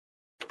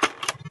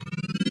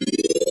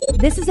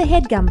This is a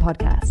HeadGum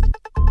podcast.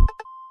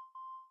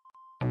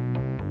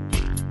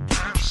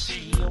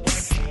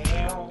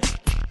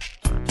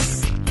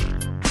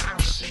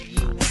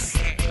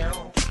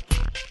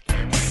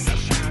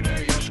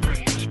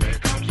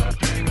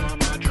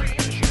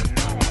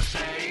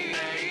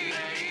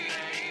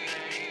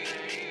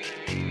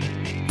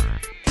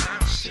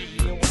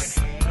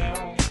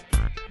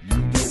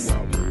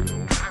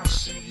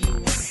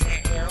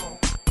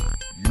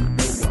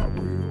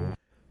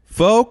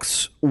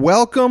 Folks,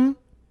 welcome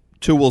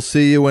to We'll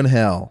See You in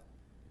Hell.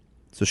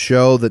 It's a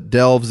show that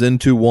delves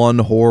into one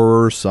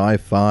horror,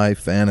 sci-fi,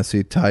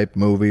 fantasy type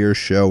movie or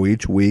show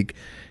each week.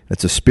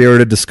 It's a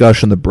spirited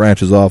discussion that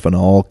branches off in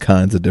all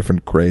kinds of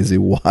different crazy,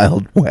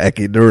 wild,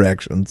 wacky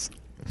directions.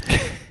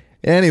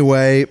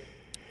 Anyway,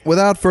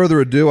 without further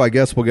ado, I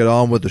guess we'll get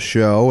on with the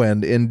show,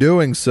 and in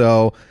doing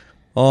so,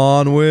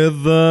 on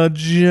with the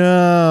show.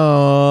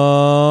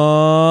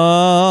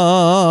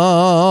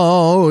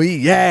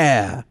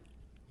 Yeah!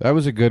 That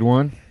was a good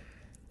one.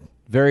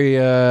 Very,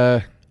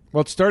 well,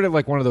 it started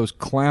like one of those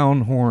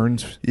clown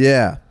horns.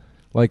 Yeah.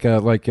 Like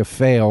a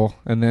fail,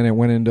 and then it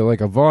went into like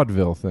a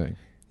vaudeville thing.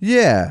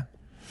 Yeah.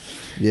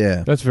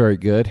 Yeah. That's very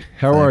good.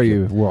 How Thank are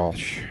you. you,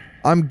 Walsh?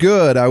 I'm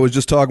good. I was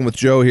just talking with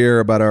Joe here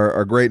about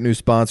our great new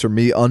sponsor,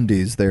 Me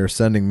Undies. They are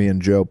sending me and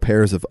Joe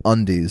pairs of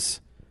undies,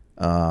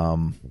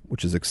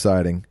 which is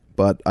exciting.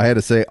 But I had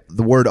to say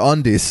the word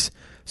undies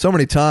so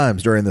many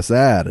times during this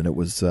ad, and it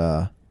was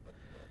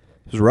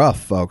rough,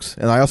 folks.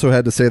 And I also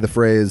had to say the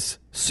phrase,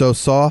 so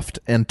soft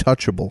and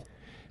touchable.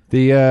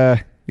 You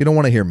don't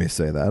want to hear me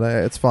say that.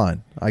 It's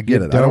fine. I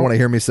get it. I don't want to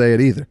hear me say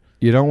it either.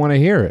 You don't want to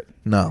hear it.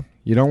 No.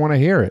 You don't want to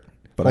hear it.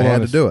 But I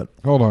had to do it.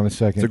 Hold on a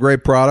second. It's a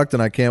great product,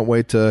 and I can't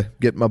wait to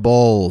get my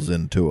balls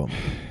into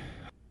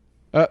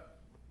them.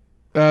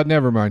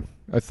 Never mind.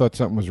 I thought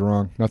something was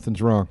wrong.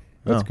 Nothing's wrong.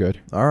 That's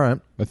good. All right.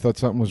 I thought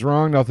something was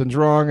wrong. Nothing's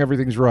wrong.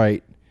 Everything's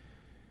right.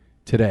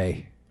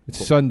 Today.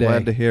 It's Sunday.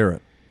 Glad to hear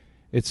it.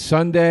 It's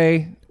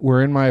Sunday.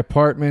 We're in my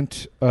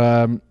apartment.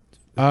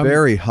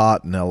 Very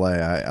hot in L.A.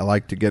 I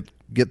like to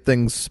get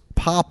things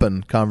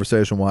popping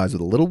conversation-wise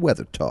with a little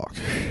weather talk.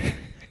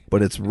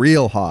 But it's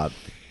real hot.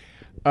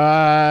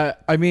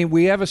 I mean,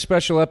 we have a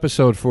special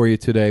episode for you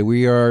today.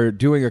 We are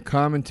doing a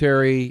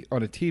commentary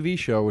on a TV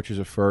show, which is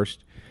a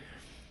first.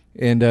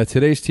 And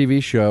today's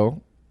TV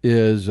show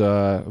is,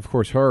 of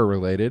course,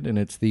 horror-related, and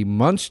it's the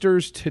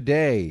Munsters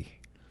Today,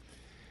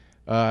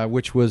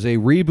 which was a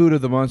reboot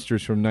of the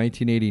Munsters from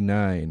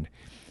 1989.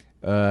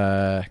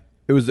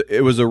 It was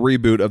a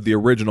reboot of the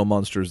original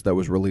Munsters that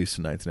was released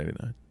in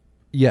 1989.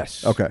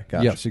 Yes. Okay,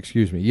 gotcha. Yes,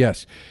 excuse me.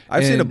 Yes.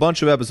 I've seen a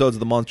bunch of episodes of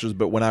the Munsters,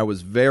 but when I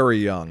was very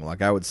young,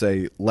 like I would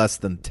say less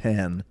than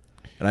 10,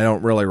 and I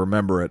don't really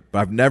remember it, but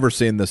I've never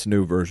seen this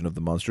new version of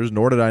the Munsters,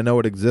 nor did I know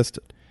it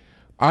existed.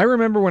 I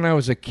remember when I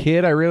was a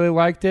kid, I really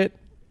liked it.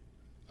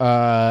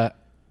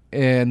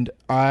 And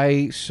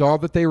I saw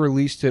that they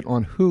released it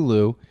on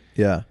Hulu.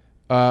 Yeah.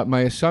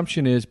 My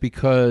assumption is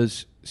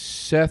because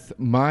Seth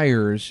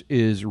Meyers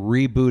is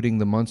rebooting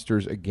the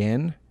Munsters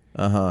again.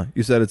 Uh-huh.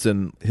 You said it's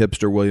in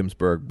hipster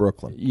Williamsburg,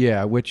 Brooklyn.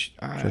 Yeah, which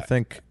I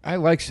think I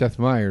like Seth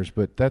Meyers,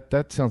 but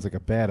that sounds like a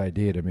bad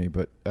idea to me.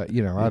 But I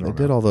don't know. They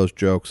did all those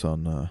jokes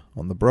on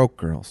the Broke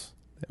Girls.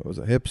 It was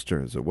a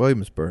hipster. It's a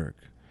Williamsburg.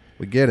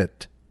 We get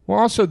it. Well,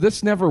 also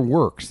this never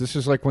works. This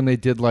is like when they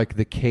did like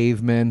the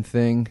cavemen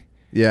thing.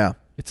 Yeah.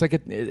 It's like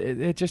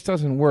it just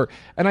doesn't work.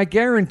 And I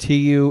guarantee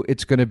you,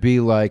 it's going to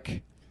be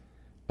like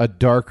a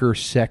darker,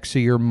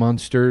 sexier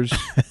Munsters.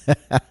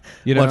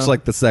 Much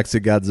like the sexy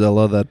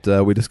Godzilla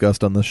that we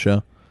discussed on this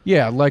show.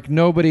 Yeah, like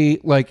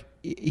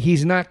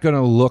he's not going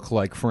to look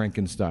like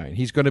Frankenstein.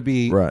 He's going to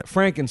be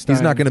Frankenstein.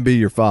 He's not going to be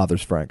your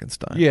father's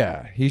Frankenstein.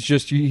 Yeah,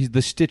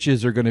 the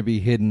stitches are going to be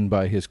hidden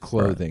by his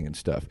clothing and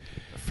stuff.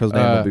 His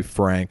name will be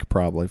Frank,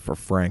 probably, for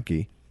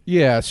Frankie.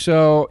 Yeah,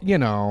 so,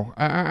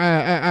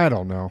 I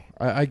don't know.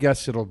 I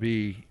guess it'll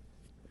be...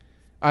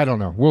 I don't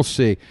know. We'll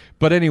see.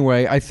 But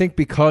anyway, I think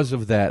because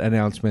of that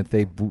announcement,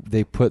 they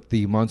put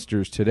the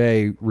Munsters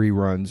Today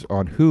reruns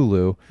on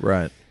Hulu.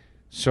 Right.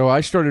 So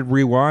I started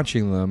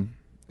rewatching them,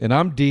 and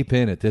I'm deep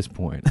in at this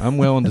point. I'm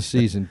well into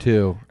season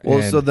 2.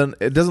 Well, so then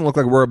it doesn't look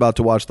like we're about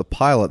to watch the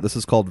pilot. This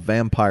is called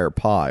Vampire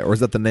Pie, or is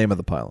that the name of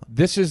the pilot?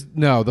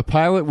 The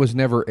pilot was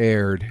never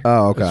aired.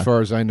 Oh, okay. As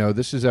far as I know.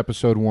 This is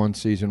episode 1,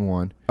 season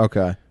 1.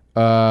 Okay.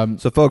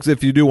 So, folks,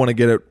 if you do want to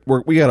get it,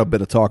 we got a bit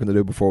of talking to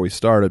do before we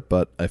start it,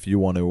 but if you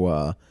want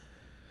to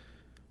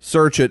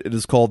search it, it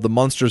is called The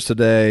Munsters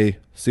Today,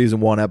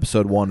 Season 1,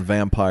 Episode 1,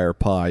 Vampire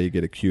Pie. You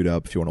get it queued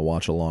up if you want to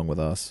watch along with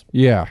us.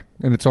 Yeah,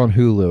 and it's on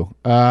Hulu.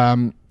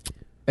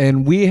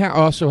 And we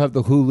also have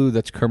the Hulu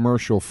that's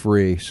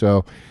commercial-free,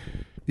 so...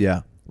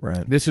 Yeah,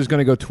 right. This is going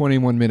to go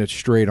 21 minutes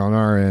straight on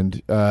our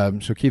end,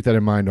 so keep that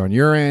in mind on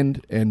your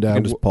end. And you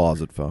can just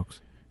pause it, folks.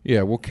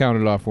 Yeah, we'll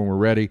count it off when we're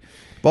ready.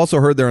 I've also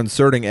heard they're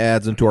inserting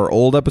ads into our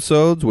old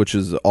episodes, which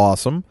is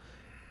awesome.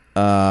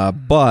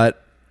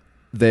 But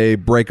they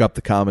break up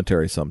the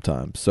commentary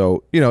sometimes.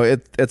 So,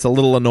 it's a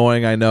little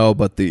annoying, I know,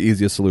 but the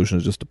easiest solution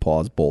is just to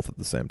pause both at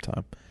the same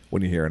time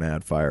when you hear an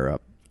ad fire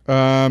up.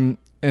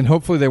 And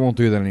hopefully they won't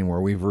do that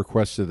anymore. We've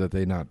requested that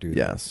they not do that.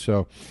 Yes.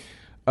 So,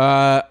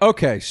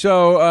 okay.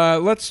 So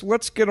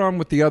let's get on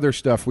with the other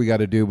stuff we got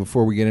to do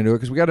before we get into it,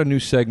 because we got a new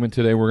segment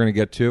today we're going to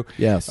get to.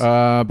 Yes.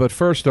 But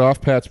first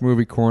off, Pat's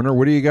Movie Corner.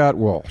 What do you got,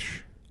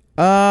 Walsh?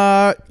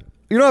 I've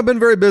been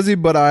very busy,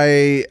 but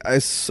I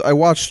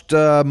watched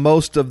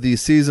most of the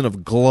season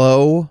of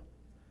Glow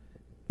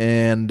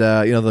and,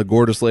 the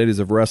Gorgeous Ladies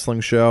of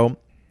Wrestling show.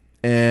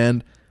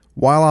 And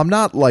while I'm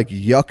not like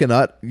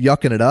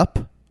yucking it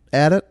up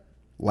at it,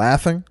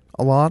 laughing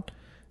a lot,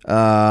 it's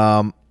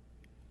a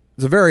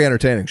very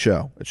entertaining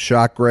show. It's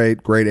shot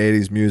great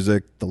 80s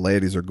music. The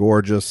ladies are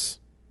gorgeous.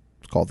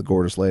 It's called The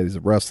Gorgeous Ladies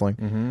of Wrestling.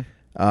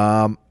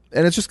 Mm-hmm.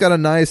 And it's just got a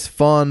nice,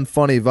 fun,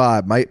 funny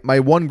vibe. My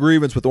one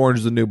grievance with Orange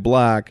is the New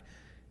Black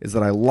is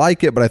that I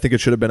like it, but I think it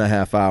should have been a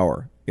half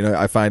hour.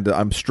 I find that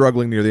I'm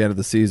struggling near the end of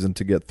the season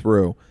to get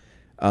through.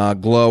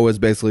 Glow is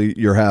basically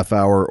your half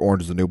hour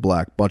Orange is the New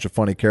Black. Bunch of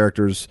funny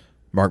characters.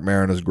 Mark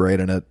Maron is great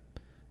in it.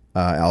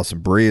 Alison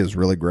Brie is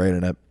really great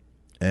in it.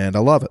 And I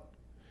love it.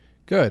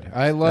 Good.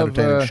 I love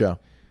entertaining show.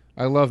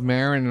 I love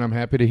Maron, and I'm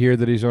happy to hear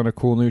that he's on a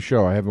cool new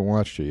show. I haven't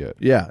watched it yet.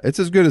 Yeah, it's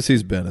as good as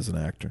he's been as an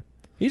actor.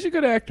 He's a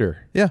good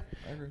actor. Yeah.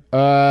 I agree.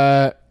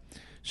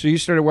 So you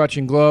started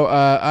watching Glow.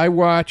 I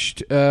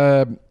watched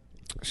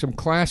some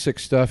classic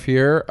stuff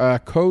here.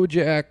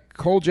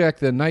 Kojak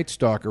the Night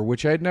Stalker,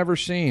 which I'd never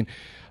seen.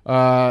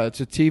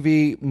 It's a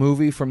TV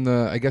movie from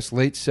the, I guess,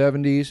 late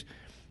 70s,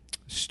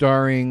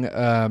 starring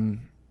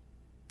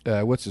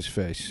what's his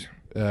face?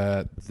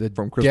 From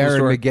Christmas Darren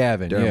Story?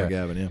 McGavin. Darren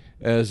McGavin,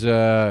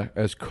 yeah.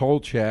 As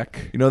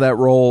Kolchak. That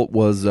role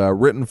was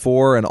written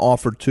for and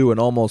offered to and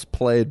almost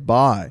played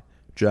by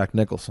Jack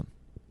Nicholson.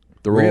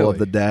 The role of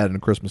the dad in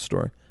Christmas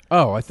Story.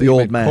 Oh, I think the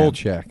old man.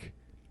 Kolchak.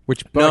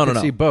 Which I can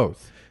see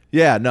both.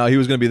 Yeah, no, he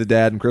was going to be the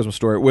dad in Christmas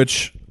Story,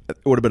 which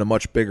would have been a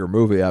much bigger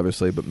movie,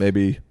 obviously, but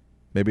maybe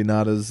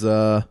not as.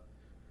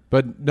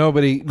 But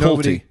nobody cool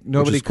could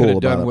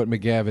have done what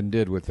McGavin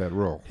did with that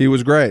role. He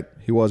was great.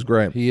 He was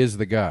great. He is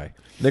the guy.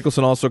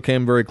 Nicholson also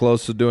came very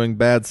close to doing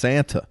Bad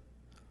Santa,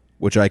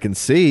 which I can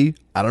see.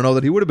 I don't know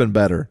that he would have been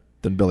better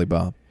than Billy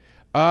Bob.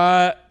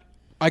 I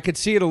could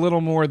see it a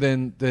little more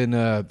than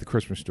the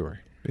Christmas Story.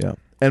 Yeah,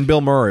 and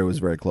Bill Murray was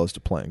very close to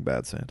playing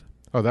Bad Santa.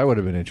 Oh, that would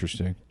have been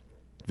interesting.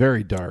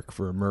 Very dark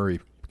for a Murray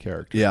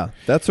character. Yeah,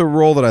 that's a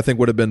role that I think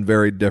would have been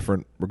very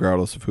different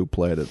regardless of who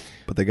played it.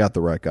 But they got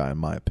the right guy, in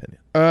my opinion.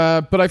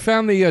 But I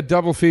found the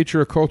double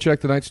feature of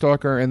Kolchak the Night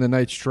Stalker and the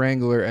Night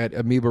Strangler at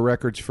Amoeba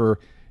Records for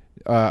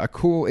a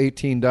cool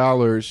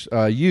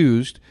 $18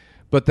 used.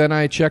 But then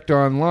I checked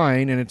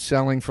online, and it's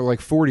selling for like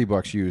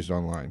 $40 used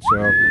online.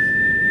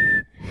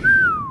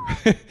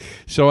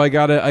 So I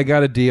got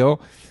a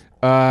deal.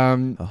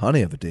 A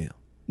honey of a deal.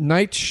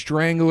 Night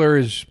Strangler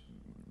is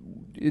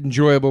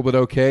enjoyable but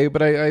okay,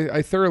 but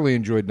I thoroughly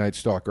enjoyed Night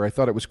Stalker. I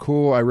thought it was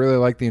cool. I really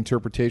liked the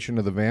interpretation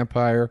of the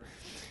vampire.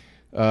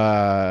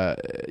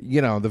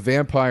 The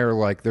vampire,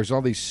 like, there's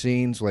all these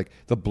scenes, like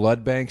the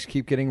blood banks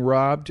keep getting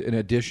robbed in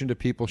addition to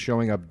people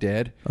showing up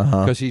dead,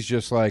 because he's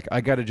just like,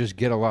 I got to just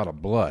get a lot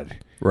of blood.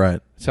 Right.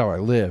 That's how I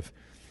live.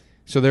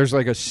 So there's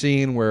like a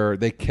scene where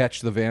they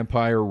catch the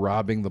vampire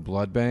robbing the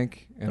blood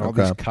bank, and all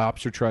these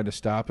cops are trying to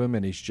stop him,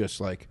 and he's just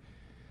like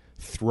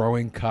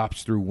throwing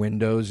cops through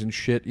windows and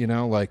shit,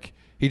 like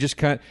he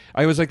just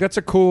I was like, that's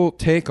a cool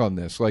take on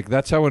this. Like,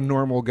 that's how a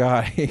normal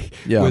guy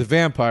with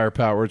vampire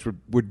powers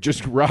would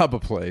just rob a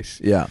place.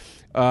 Yeah.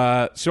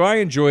 So I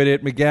enjoyed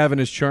it. McGavin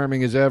is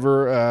charming as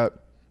ever.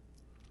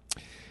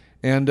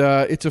 And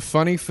it's a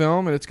funny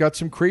film, and it's got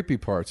some creepy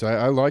parts.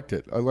 I liked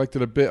it. I liked it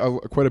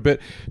quite a bit.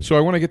 So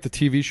I want to get the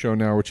TV show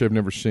now, which I've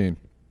never seen.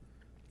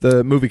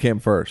 The movie came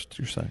first,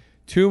 you're saying?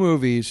 Two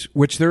movies,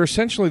 which they're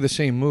essentially the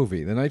same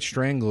movie. The Night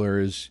Strangler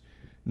is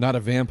not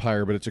a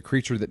vampire, but it's a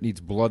creature that needs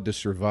blood to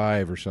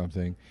survive or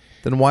something.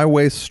 Then why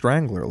waste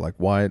Strangler? Like,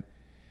 why?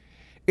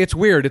 It's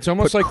weird. It's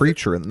almost like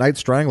creature. And Night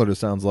Strangler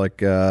just sounds like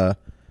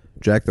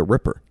Jack the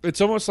Ripper. It's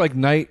almost like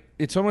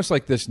It's almost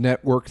like this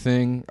network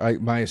thing.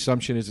 My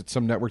assumption is it's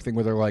some network thing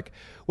where they're like,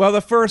 well,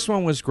 the first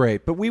one was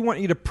great, but we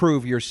want you to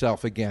prove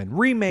yourself again.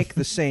 Remake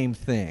the same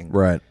thing.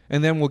 Right.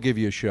 And then we'll give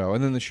you a show.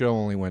 And then the show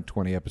only went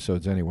 20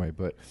 episodes anyway.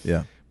 But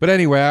yeah. But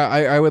anyway,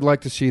 I would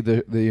like to see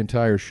the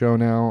entire show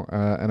now,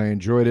 and I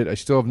enjoyed it. I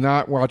still have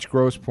not watched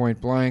Grosse Point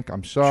Blank.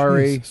 I'm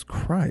sorry. Jesus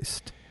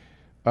Christ.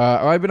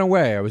 I've been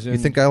away. I was in. You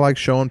think I like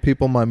showing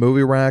people my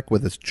movie rack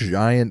with this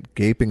giant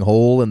gaping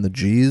hole in the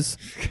G's?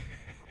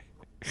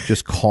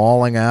 Just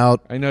calling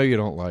out. I know you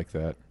don't like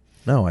that.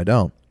 No, I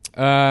don't.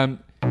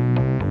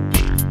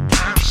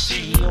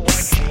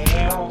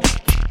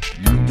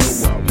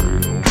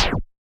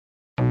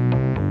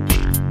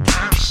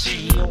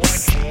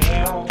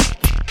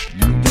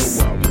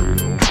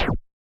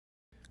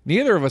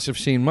 Neither of us have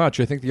seen much.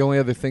 I think the only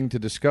other thing to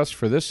discuss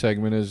for this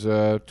segment is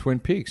Twin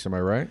Peaks. Am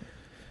I right?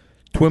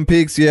 Twin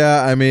Peaks,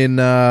 yeah. I mean,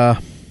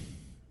 I'd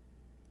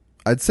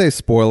say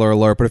spoiler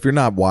alert, but if you're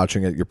not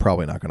watching it, you're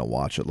probably not going to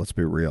watch it. Let's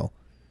be real.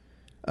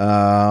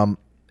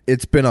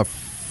 It's been a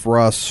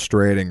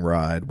frustrating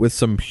ride with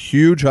some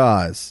huge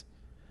highs.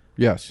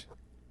 Yes.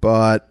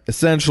 But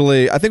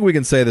essentially, I think we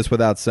can say this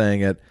without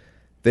saying it.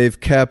 They've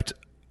kept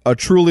a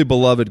truly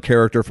beloved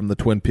character from the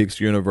Twin Peaks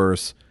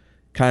universe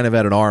kind of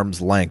at an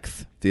arm's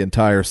length the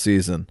entire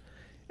season.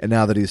 And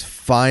now that he's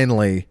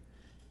finally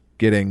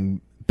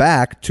getting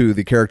back to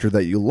the character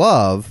that you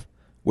love,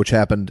 which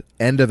happened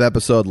end of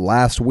episode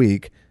last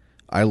week,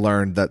 I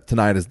learned that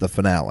tonight is the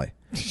finale.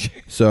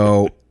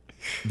 So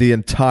the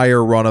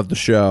entire run of the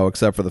show,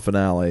 except for the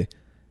finale,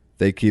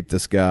 they keep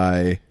this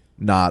guy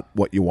not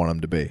what you want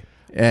him to be.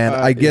 And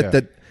I get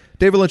that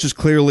David Lynch is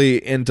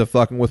clearly into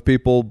fucking with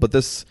people, but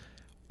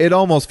it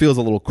almost feels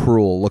a little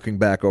cruel looking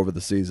back over the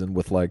season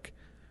with like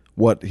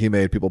what he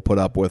made people put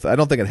up with. I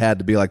don't think it had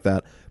to be like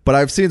that, but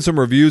I've seen some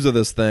reviews of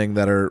this thing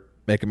that are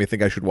making me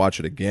think I should watch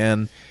it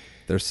again.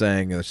 They're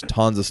saying there's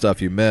tons of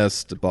stuff you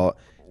missed,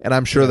 and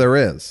I'm sure there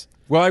is.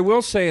 Well, I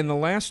will say in the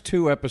last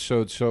 2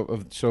 episodes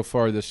so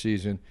far this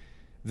season,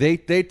 they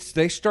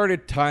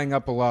started tying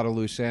up a lot of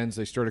loose ends.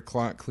 They started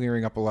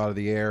clearing up a lot of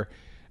the air,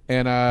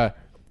 and I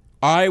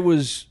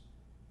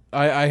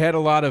had a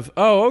lot of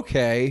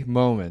okay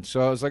moments.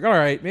 So I was like, all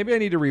right, maybe I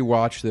need to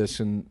rewatch this,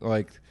 and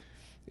like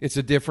it's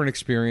a different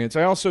experience.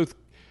 I also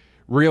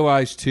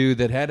realized too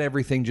that had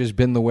everything just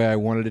been the way I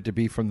wanted it to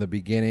be from the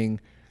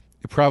beginning,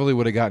 it probably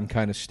would have gotten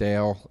kind of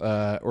stale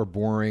or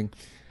boring.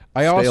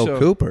 Stale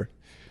Cooper.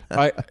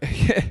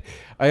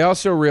 I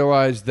also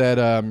realized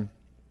that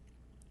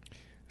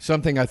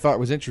something I thought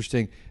was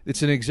interesting.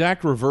 It's an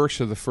exact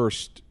reverse of the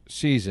first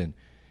season.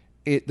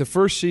 The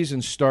first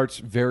season starts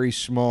very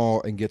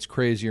small and gets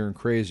crazier and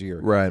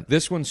crazier. Right.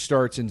 This one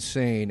starts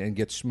insane and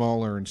gets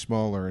smaller and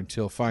smaller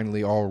until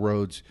finally all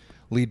roads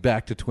lead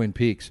back to Twin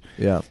Peaks.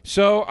 Yeah.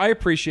 So I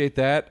appreciate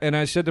that. And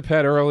I said to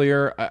Pat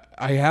earlier,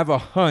 I have a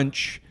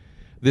hunch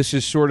this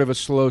is sort of a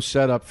slow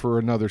setup for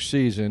another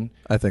season.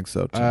 I think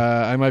so, too.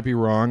 I might be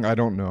wrong. I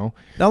don't know.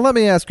 Now, let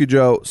me ask you,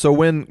 Joe. So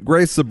when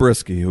Grace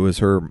Zabriskie, who is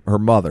her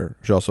mother,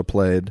 she also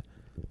played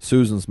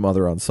Susan's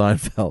mother on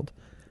Seinfeld,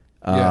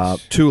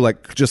 yes. 2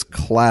 like just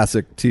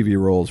classic TV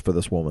roles for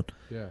this woman.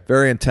 Yeah.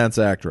 Very intense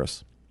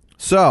actress.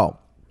 So,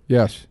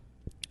 yes,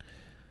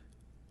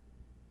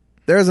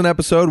 there's an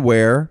episode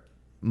where,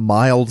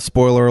 mild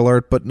spoiler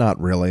alert, but not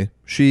really,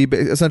 she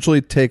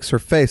essentially takes her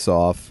face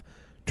off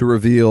to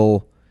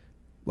reveal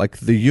like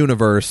the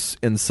universe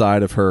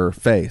inside of her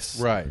face.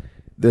 right.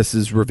 This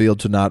is revealed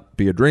to not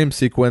be a dream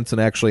sequence and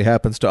actually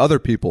happens to other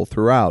people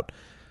throughout.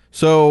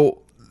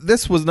 So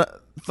this was not...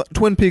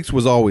 Twin Peaks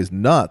was always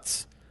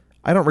nuts.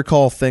 I don't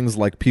recall things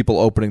like people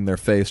opening their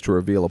face to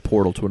reveal a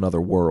portal to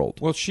another world.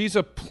 Well, she's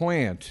a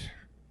plant,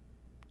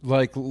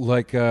 like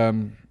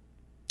Laura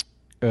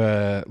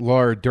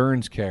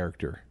Dern's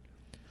character.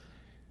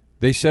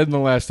 They said in the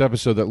last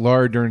episode that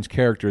Laura Dern's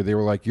character, they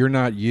were like, "You're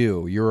not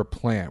you. You're a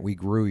plant. We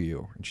grew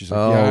you." And she's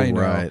like, "Yeah, I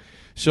know." Right.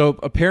 So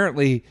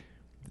apparently,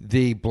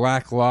 the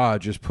Black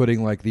Lodge is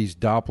putting like these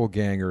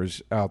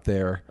doppelgangers out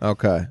there.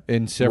 Okay.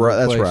 In several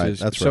places.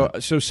 That's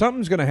right. So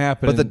something's going to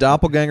happen. But the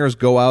doppelgangers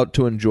go out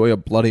to enjoy a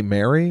Bloody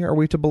Mary, are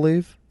we to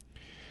believe?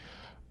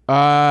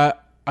 I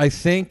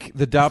think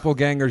the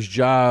doppelganger's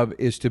job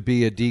is to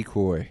be a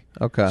decoy.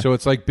 Okay. So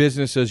it's like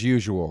business as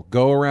usual.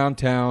 Go around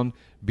town,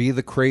 be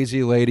the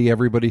crazy lady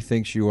everybody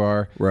thinks you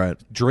are. Right.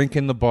 Drink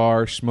in the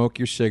bar, smoke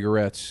your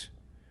cigarettes,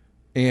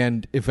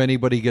 and if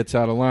anybody gets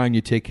out of line,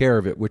 you take care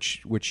of it,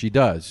 which she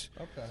does.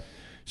 Okay.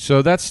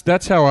 So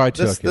that's how I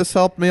took it. This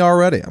helped me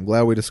already. I'm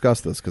glad we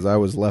discussed this because I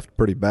was left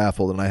pretty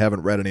baffled, and I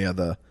haven't read any of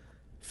the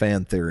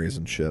fan theories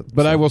and shit.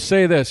 But I will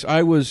say this: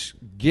 I was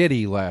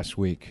giddy last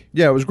week.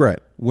 Yeah, it was great.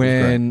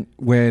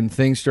 When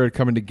things started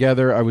coming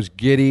together, I was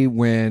giddy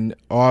when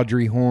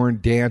Audrey Horne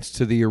danced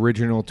to the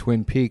original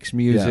Twin Peaks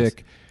music.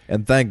 Yes.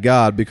 And thank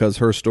God, because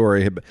her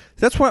story...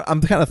 That's what I'm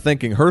kind of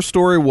thinking. Her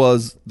story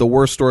was the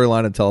worst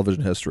storyline in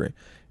television history.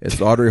 It's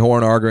Audrey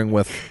Horne arguing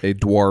with a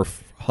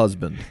dwarf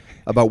husband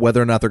about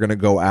whether or not they're going to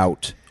go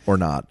out or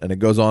not. And it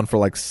goes on for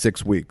like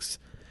 6 weeks.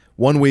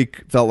 1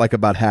 week felt like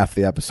about half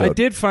the episode. I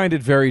did find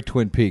it very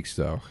Twin Peaks,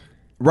 though.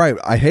 Right.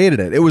 I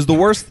hated it. It was the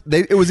worst.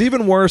 It was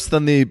even worse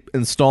than the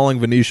installing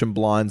Venetian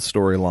blinds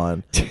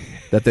storyline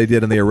that they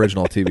did in the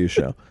original TV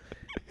show.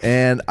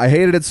 And I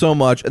hated it so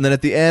much. And then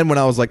at the end, when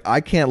I was like,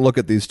 I can't look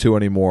at these two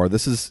anymore.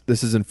 This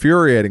is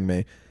infuriating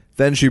me.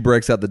 Then she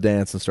breaks out the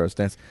dance and starts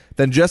dancing.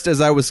 Then just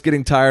as I was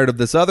getting tired of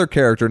this other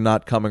character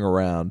not coming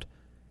around,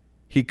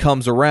 he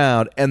comes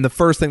around. And the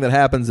first thing that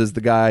happens is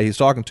the guy he's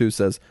talking to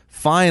says,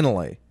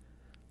 "Finally."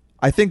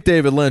 I think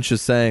David Lynch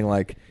is saying,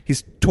 like,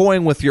 he's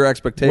toying with your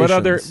expectations. What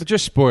other...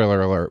 Just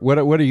spoiler alert. What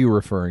are you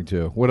referring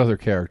to? What other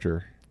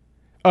character?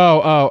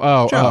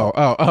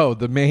 Oh,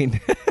 the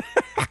main...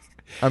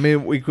 I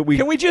mean, we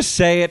can we just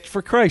say it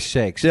for Christ's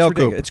sakes?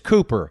 It's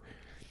Cooper.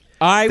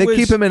 They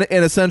keep him in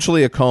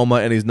essentially a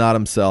coma, and he's not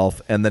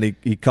himself. And then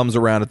he comes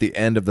around at the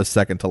end of the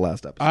second to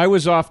last episode. I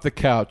was off the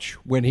couch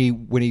when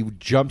he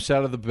jumps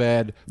out of the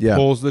bed,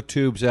 pulls the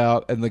tubes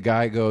out, and the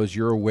guy goes,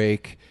 "You're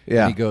awake."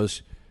 Yeah. And he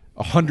goes,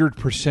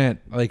 100%.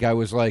 Like I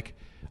was like,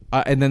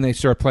 And then they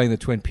start playing the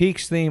Twin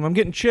Peaks theme. I'm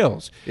getting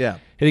chills. Yeah.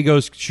 And he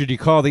goes, should you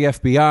call the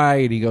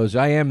FBI? And he goes,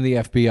 I am the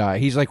FBI.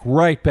 He's like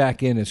right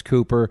back in as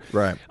Cooper.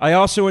 Right. I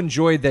also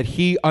enjoyed that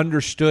he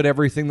understood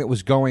everything that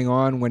was going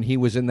on when he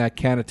was in that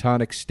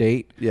catatonic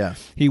state. Yeah.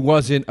 He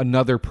wasn't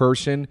another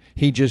person.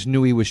 He just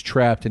knew he was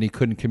trapped and he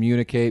couldn't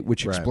communicate,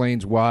 which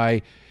explains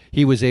why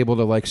he was able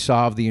to like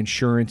solve the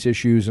insurance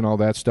issues and all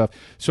that stuff.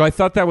 So I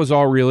thought that was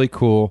all really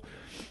cool.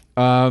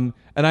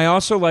 And I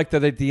also like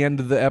that at the end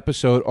of the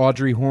episode,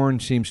 Audrey Horne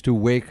seems to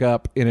wake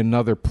up in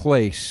another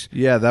place.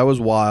 Yeah, that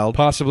was wild.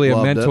 Possibly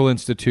Loved a mental it.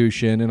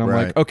 institution. And I'm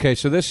like, okay,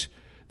 so this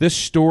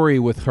story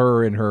with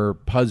her and her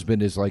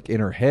husband is like in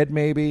her head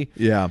maybe.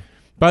 Yeah.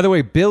 By the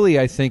way, Billy,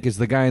 I think, is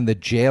the guy in the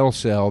jail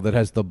cell that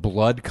has the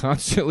blood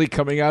constantly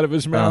coming out of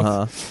his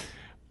mouth.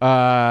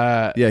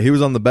 Yeah, he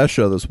was on the Best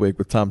Show this week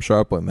with Tom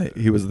Sharpling.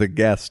 He was the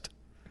guest.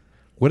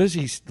 What is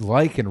he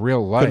like in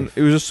real life?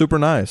 It was just super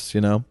nice,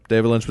 you know.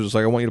 David Lynch was just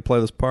like, I want you to play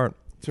this part.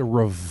 It's a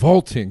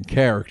revolting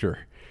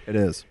character. It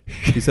is.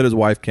 He said his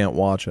wife can't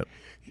watch it.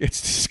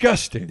 It's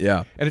disgusting.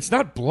 Yeah. And it's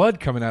not blood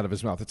coming out of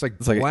his mouth. It's like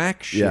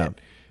black shit. Yeah.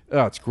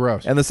 Oh, it's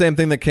gross. And the same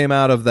thing that came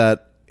out of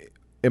that,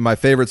 in my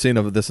favorite scene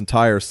of this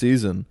entire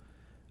season,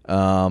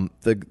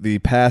 the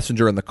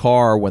passenger in the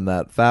car when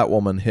that fat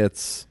woman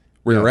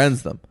rear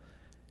ends them.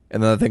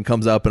 And then the thing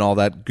comes up and all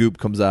that goop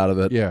comes out of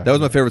it. Yeah. That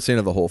was my favorite scene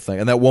of the whole thing.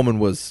 And that woman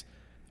was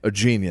a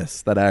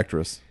genius, that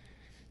actress.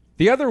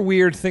 The other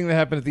weird thing that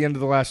happened at the end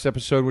of the last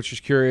episode, which is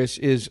curious,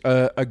 is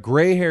a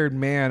gray-haired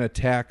man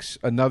attacks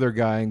another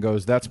guy and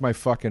goes, that's my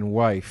fucking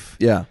wife.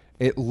 Yeah.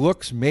 It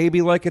looks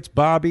maybe like it's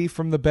Bobby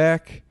from the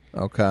back.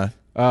 Okay.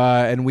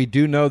 And we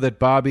do know that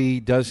Bobby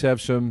does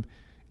have some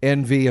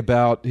envy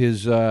about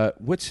his,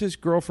 what's his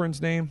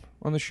girlfriend's name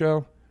on the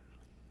show?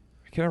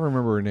 I can't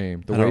remember her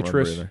name. The I don't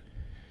waitress. remember either.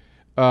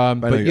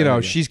 But, you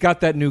know, she's got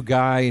that new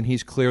guy, and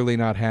he's clearly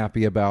not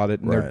happy about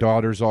it, and their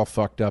daughter's all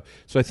fucked up.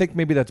 So I think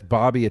maybe that's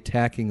Bobby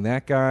attacking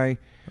that guy.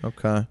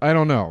 Okay. I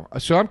don't know.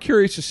 So I'm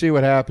curious to see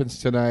what happens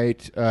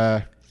tonight.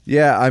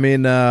 Yeah, I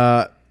mean,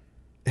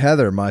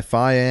 Heather, my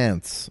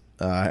fiance,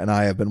 and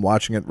I have been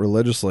watching it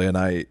religiously,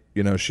 and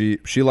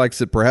she likes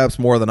it perhaps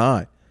more than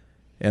I.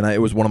 And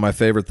it was one of my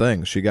favorite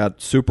things. She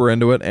got super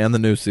into it and the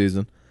new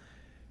season.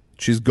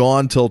 She's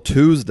gone till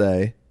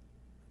Tuesday.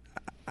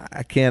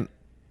 I can't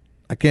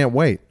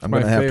wait. I'm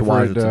going to have to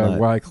watch it tonight.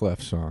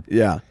 Wyclef song.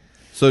 Yeah.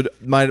 So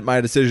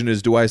my decision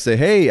is, do I say,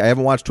 hey, I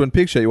haven't watched Twin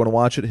Peaks yet. You want to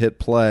watch it? Hit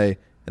play,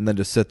 and then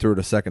just sit through it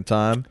a second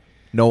time?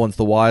 No one's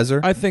the wiser?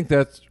 I think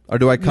that's... Or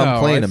do I come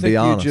clean and be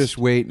honest? You just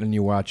wait and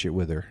you watch it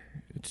with her.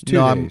 It's 2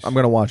 days. days. I'm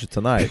going to watch it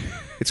tonight.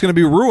 It's going to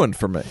be ruined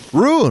for me.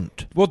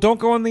 Ruined. Well, don't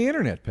go on the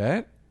internet,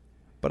 Pat.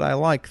 But I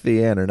like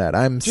the internet.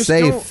 I'm just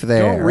safe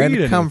there don't read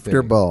and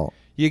comfortable.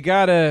 You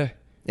got to...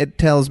 It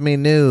tells me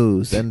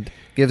news and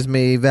gives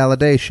me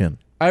validation.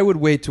 I would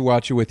wait to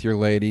watch it with your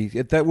lady.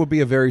 That would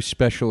be a very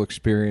special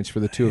experience for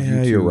the two of you.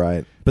 Yeah, you're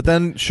right. But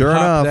then, sure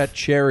enough, that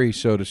cherry,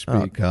 so to speak.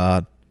 Oh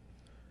God!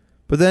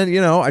 But then,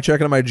 I check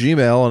into my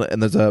Gmail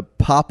and there's a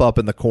pop-up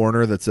in the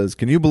corner that says,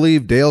 "Can you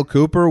believe Dale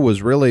Cooper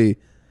was really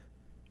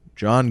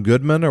John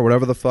Goodman or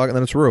whatever the fuck?" And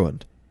then it's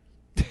ruined.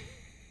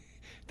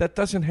 That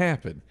doesn't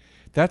happen.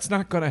 That's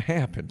not going to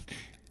happen.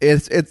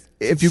 It's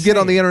if you get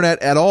on the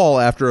internet at all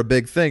after a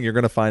big thing, you're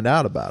going to find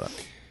out about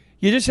it.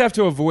 You just have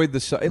to avoid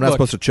the... I'm not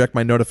supposed to check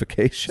my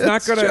notifications.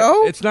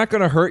 It's not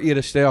going to hurt you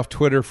to stay off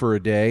Twitter for a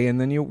day,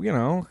 and then you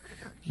know...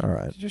 All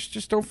right.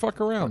 Just don't fuck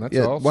around, that's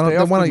yeah, all. Why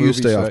don't you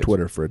stay off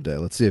Twitter for a day?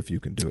 Let's see if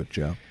you can do it,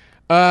 Joe.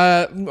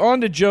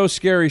 On to Joe's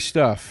scary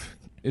stuff.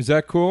 Is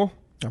that cool?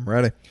 I'm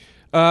ready.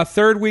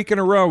 Third week in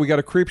a row, we got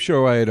a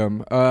Creepshow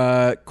item.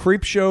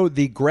 Creepshow,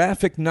 the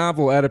graphic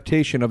novel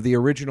adaptation of the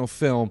original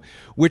film,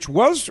 which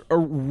was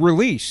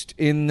released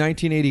in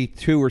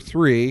 1982 or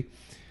 3.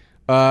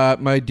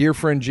 My dear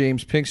friend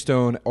James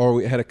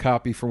Pinkstone had a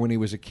copy from when he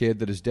was a kid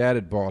that his dad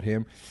had bought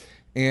him.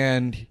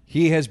 And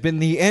he has been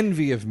the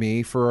envy of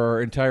me for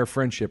our entire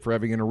friendship for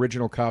having an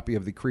original copy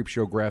of the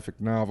Creepshow graphic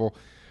novel.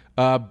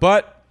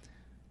 But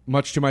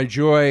much to my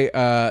joy,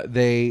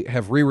 they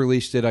have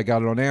re-released it. I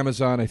got it on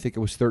Amazon. I think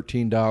it was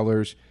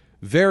 $13.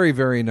 Very,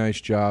 very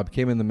nice job.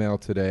 Came in the mail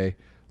today.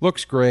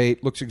 Looks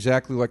great. Looks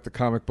exactly like the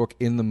comic book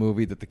in the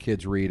movie that the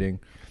kid's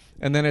reading.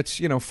 And then it's,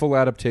 full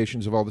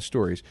adaptations of all the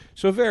stories.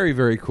 So very,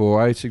 very cool.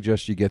 I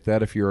suggest you get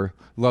that if you're a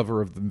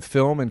lover of the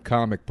film and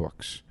comic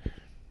books.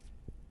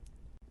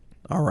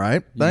 All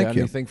right. Thank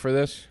you. Anything for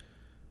this?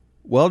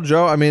 Well,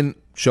 Joe,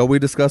 shall we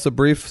discuss a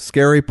brief,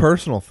 scary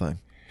personal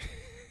thing?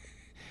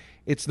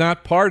 It's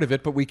not part of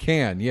it, but we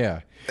can,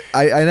 yeah.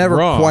 I never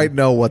quite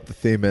know what the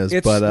theme is.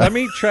 But let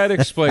me try to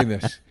explain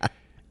this.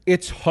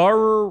 It's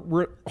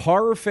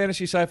horror,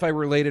 fantasy, sci-fi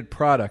related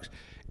products.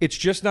 It's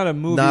just not a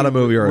movie. Not a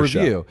movie or a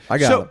review. show. I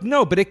got it.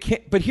 No, but it can.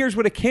 But here's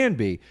what it can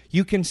be.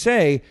 You can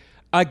say,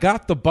 "I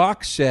got the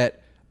box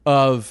set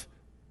of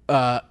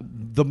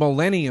the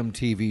Millennium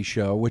TV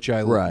show, which I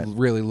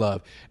really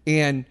love,"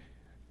 and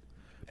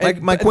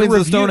my Queens of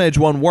the Stone Age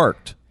one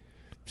worked.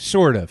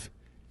 Sort of.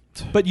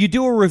 But you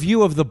do a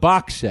review of the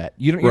box set.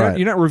 You're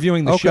not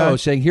reviewing the show,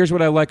 saying here's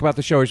what I like about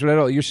the show. Here's what I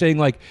don't. You're saying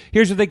like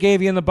here's what they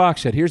gave you in the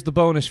box set. Here's the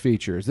bonus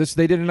features.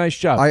 They did a nice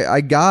job.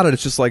 I got it.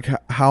 It's just like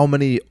how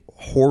many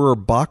horror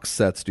box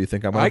sets do you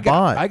think I'm going to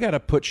buy? I got to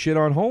put shit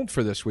on hold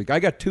for this week. I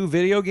got 2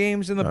 video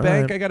games in the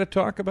bank. Right. I got to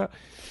talk about.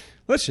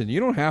 Listen,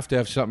 you don't have to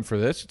have something for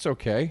this. It's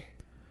okay.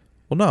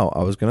 Well, no,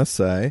 I was going to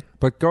say.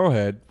 But go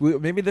ahead.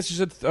 Maybe this is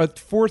a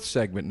 4th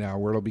segment now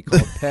where it'll be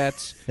called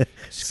Pets,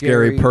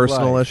 Scary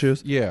Personal Life.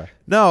 Issues? Yeah.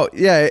 No,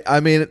 yeah, I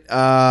mean,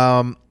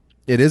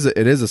 it is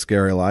a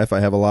scary life.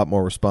 I have a lot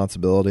more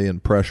responsibility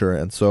and pressure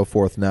and so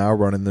forth now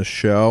running this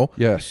show.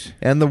 Yes.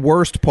 And the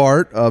worst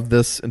part of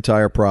this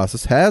entire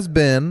process has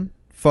been,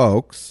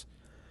 folks,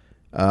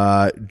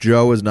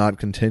 Joe is not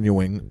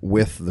continuing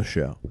with the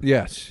show.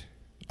 Yes.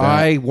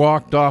 I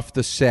walked off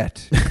the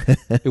set.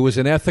 It was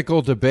an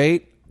ethical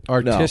debate.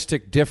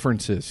 Artistic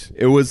differences.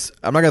 It was.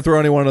 I'm not going to throw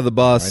anyone under the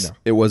bus. I know.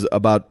 It was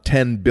about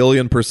 10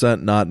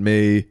 billion% not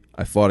me.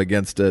 I fought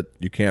against it.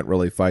 You can't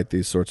really fight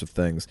these sorts of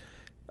things.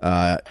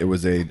 It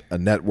was a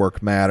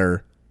network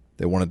matter.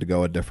 They wanted to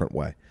go a different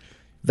way.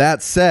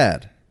 That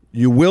said,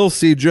 you will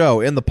see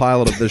Joe in the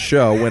pilot of this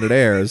show when it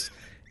airs,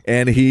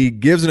 and he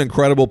gives an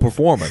incredible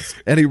performance.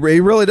 And he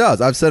really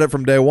does. I've said it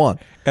from day one.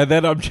 And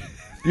then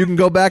you can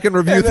go back and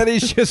review. And then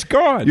he's just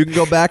gone. You can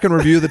go back and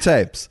review the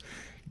tapes.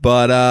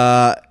 But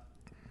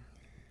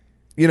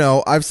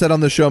I've said on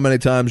the show many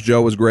times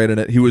Joe was great in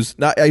it. He was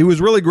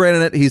really great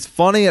in it. He's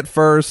funny at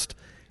first,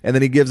 and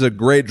then he gives a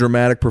great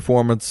dramatic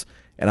performance,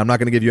 and I'm not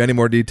going to give you any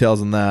more details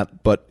than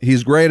that, but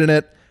he's great in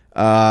it.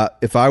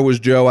 If I was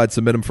Joe, I'd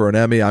submit him for an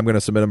Emmy. I'm going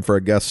to submit him for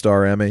a guest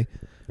star Emmy.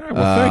 Right,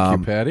 well, thank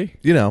you, Patty.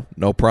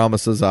 No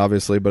promises,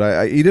 obviously,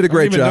 but he did a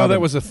great job. I didn't even know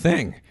that was a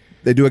thing.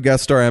 They do a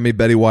guest star Emmy.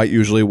 Betty White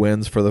usually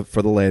wins for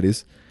the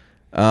ladies.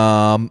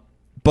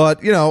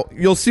 But,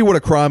 you'll see what a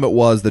crime it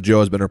was that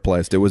Joe has been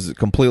replaced. It was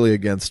completely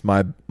against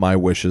my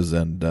wishes,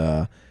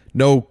 and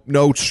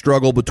no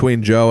struggle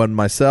between Joe and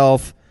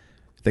myself.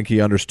 I think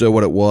he understood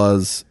what it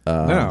was. He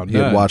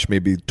had watched me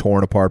be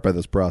torn apart by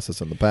this process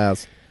in the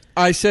past.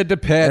 I said to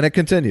Pat... And it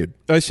continued.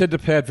 I said to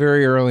Pat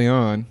very early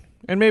on,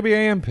 and maybe I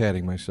am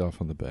patting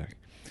myself on the back.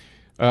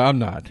 I'm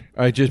not.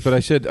 I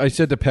said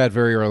to Pat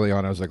very early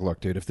on, I was like, look,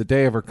 dude, if the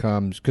day ever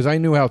comes, because I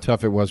knew how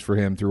tough it was for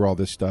him through all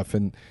this stuff,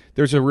 and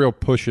there's a real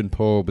push and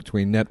pull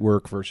between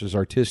network versus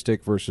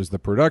artistic versus the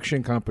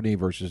production company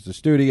versus the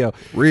studio.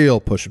 Real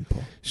push and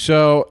pull.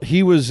 So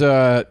he was,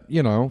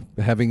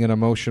 having an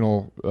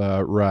emotional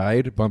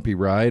bumpy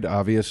ride,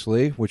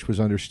 obviously, which was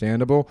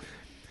understandable.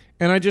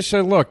 And I just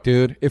said, look,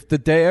 dude, if the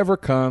day ever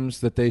comes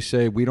that they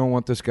say we don't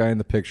want this guy in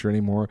the picture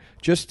anymore,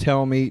 just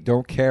tell me.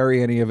 Don't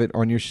carry any of it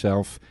on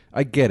yourself.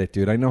 I get it,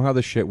 dude. I know how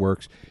this shit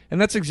works.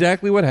 And that's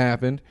exactly what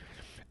happened.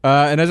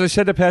 And as I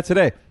said to Pat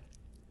today,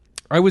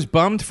 I was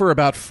bummed for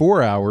about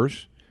 4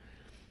 hours.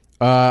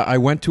 I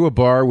went to a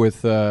bar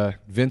with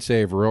Vince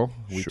Averill,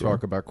 who we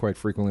talk about quite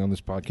frequently on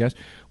this podcast.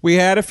 We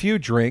had a few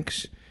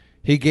drinks.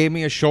 He gave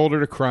me a shoulder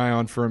to cry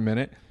on for a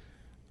minute.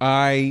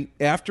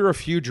 After a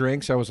few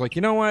drinks, I was like,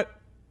 you know what?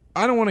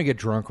 I don't want to get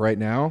drunk right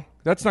now.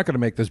 That's not going to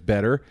make this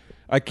better.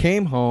 I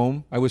came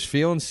home. I was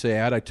feeling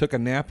sad. I took a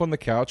nap on the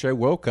couch. I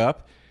woke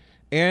up,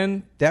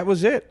 and that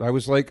was it. I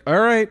was like, all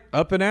right,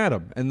 up and at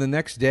 'em. And the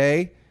next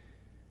day,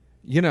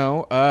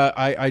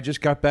 I just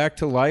got back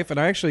to life, and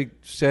I actually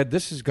said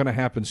this is going to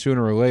happen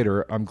sooner or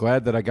later. I'm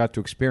glad that I got to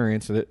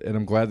experience it, and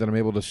I'm glad that I'm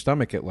able to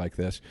stomach it like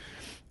this.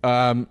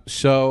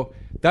 So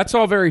that's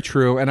all very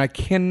true, and I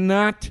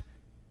cannot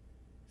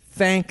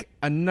thank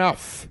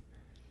enough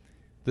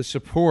the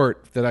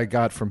support that I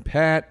got from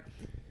Pat.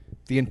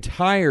 The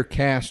entire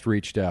cast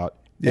reached out.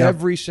 Yep.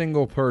 Every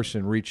single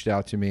person reached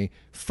out to me.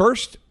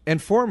 First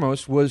and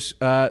foremost was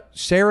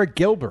Sarah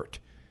Gilbert.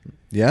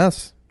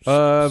 Yes.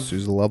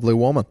 She's a lovely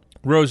woman.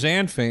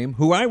 Roseanne fame,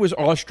 who I was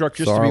awestruck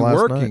just to be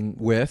working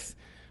with.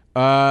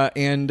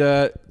 And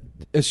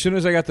as soon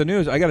as I got the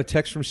news, I got a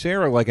text from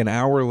Sarah like an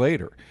hour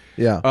later.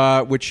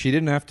 Yeah. Which she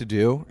didn't have to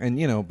do.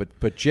 And,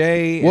 but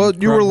Jay... Well,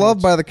 you were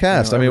loved by the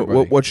cast.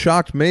 What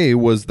shocked me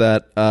was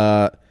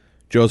that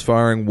Joe's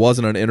firing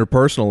wasn't an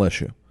interpersonal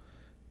issue,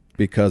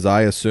 because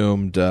I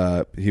assumed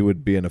he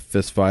would be in a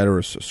fist fight or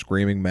a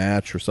screaming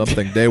match or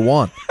something day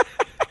one.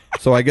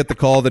 So I get the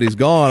call that he's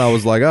gone. I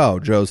was like, oh,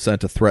 Joe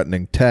sent a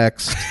threatening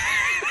text,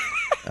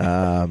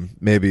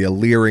 maybe a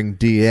leering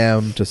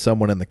DM to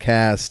someone in the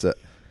cast.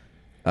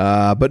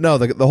 But no,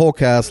 the whole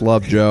cast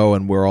loved Joe,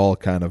 and we're all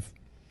kind of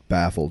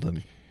baffled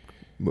and,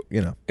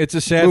 it's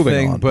a sad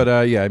thing, on. But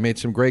I made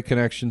some great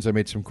connections. I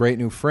made some great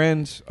new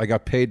friends. I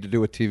got paid to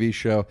do a TV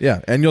show.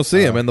 Yeah, and you'll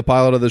see him in the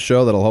pilot of the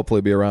show that'll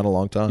hopefully be around a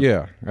long time.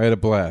 Yeah, I had a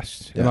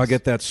blast. Yes. And I'll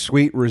get that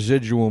sweet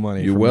residual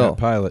money from that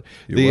pilot.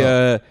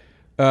 There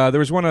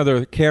was one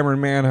other,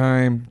 Cameron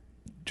Manheim,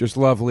 just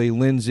lovely.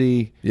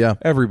 Lindsay. Yeah.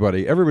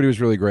 Everybody was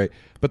really great.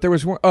 But there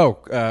was one,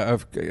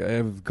 of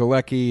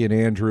Galecki and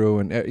Andrew,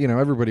 and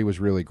everybody was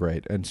really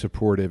great and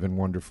supportive and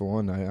wonderful,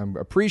 and I'm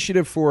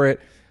appreciative for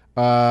it.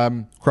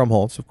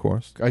 Krumholtz, of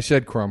course. I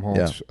said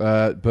Krumholtz.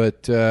 Yeah.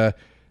 But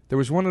there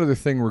was one other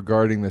thing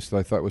regarding this that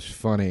I thought was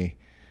funny.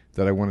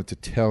 that I wanted to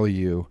tell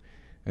you,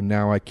 and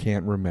now I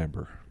can't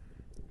remember.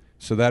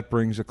 So that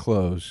brings a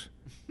close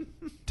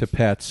to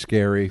Pat's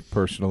scary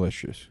personal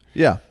issues.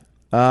 Yeah.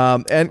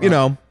 And, you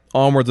know,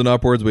 onwards and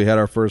upwards, we had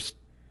our first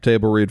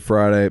table read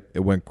Friday. It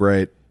went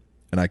great,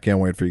 and I can't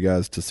wait for you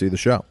guys to see the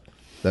show.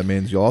 That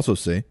means you'll also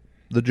see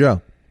the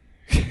Joe.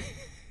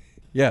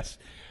 Yes.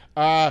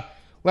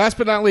 Last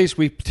but not least,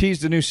 we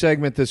teased a new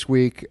segment this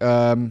week.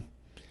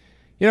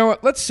 You know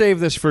what? Let's save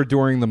this for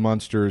during the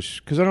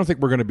Munsters, because I don't think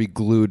we're going to be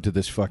glued to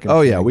this fucking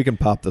thing. Yeah, we can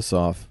pop this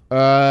off.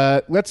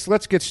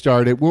 Let's get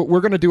started.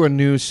 We're going to do a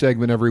news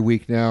segment every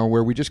week now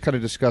where we just kind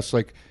of discuss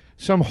like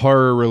some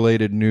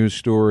horror-related news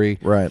story,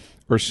 right,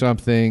 or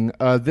something.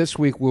 This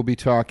week we'll be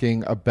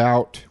talking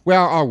about...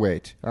 Well, I'll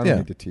wait. I don't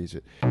need to tease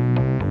it.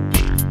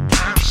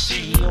 I'll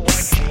see you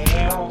in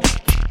hell.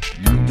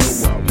 You know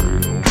I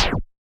will.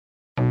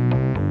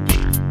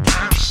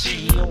 I'll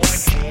see you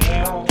in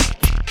hell.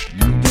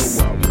 You know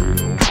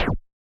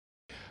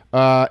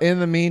I will. In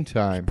the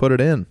meantime, put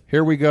it in.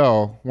 Here we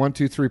go. 1,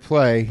 2, 3,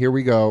 play. Here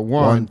we go.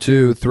 1,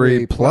 2,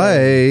 3,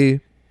 play.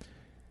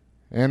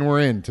 And we're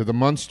into the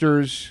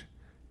Munsters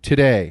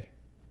today.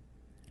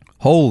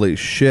 Holy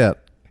shit.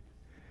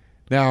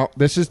 Now,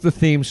 this is the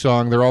theme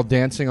song. They're all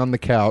dancing on the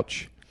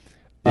couch.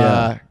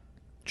 Yeah.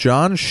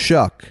 John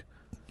Shuck.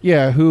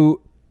 Yeah,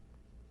 who...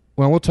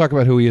 Well, we'll talk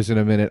about who he is in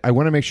a minute. I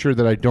want to make sure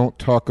that I don't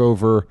talk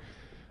over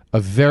a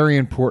very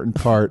important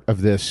part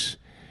of this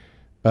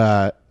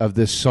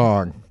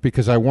song,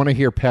 because I want to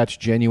hear Pat's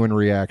genuine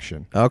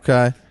reaction.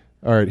 Okay.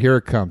 All right, here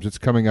it comes. It's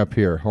coming up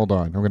here. Hold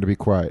on. I'm going to be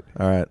quiet.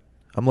 All right.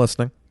 I'm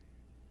listening.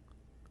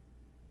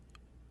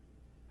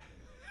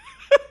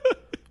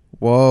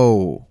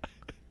 Whoa.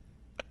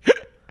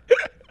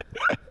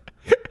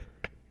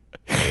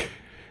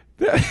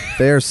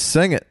 They're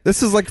singing.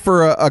 This is like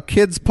for a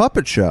kid's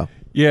puppet show.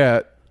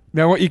 Yeah.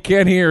 Now, what you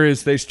can't hear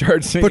is they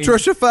start singing.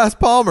 Patricia Fast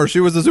Palmer. She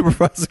was the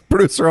supervising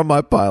producer on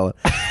my pilot.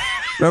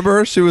 Remember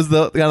her? She was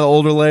the kind of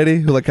older lady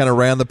who like kind of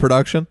ran the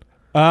production.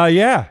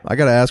 Yeah. I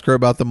got to ask her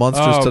about the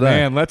Munsters today.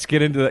 Oh, man. Let's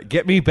get into that.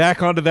 Get me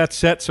back onto that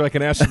set so I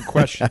can ask some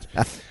questions.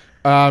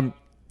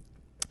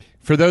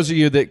 For those of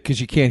you that, because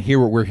you can't hear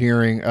what we're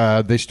hearing,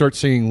 they start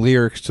singing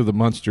lyrics to the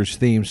Munsters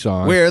theme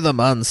song. We're the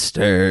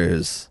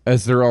Munsters.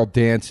 As they're all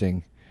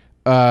dancing.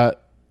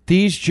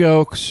 These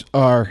jokes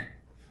are,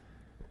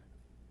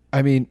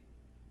 I mean,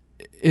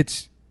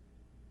 it's,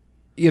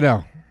 you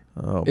know.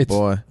 Oh,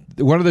 boy.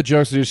 One of the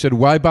jokes that you said,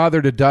 why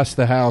bother to dust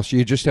the house?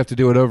 You just have to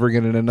do it over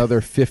again in another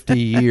 50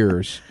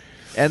 years.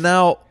 And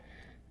now.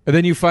 And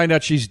then you find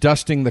out she's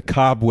dusting the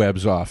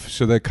cobwebs off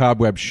so the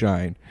cobwebs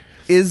shine.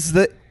 Is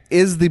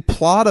the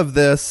plot of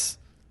this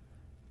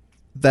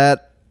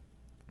that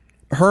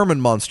Herman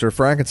Munster,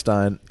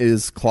 Frankenstein,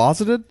 is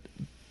closeted?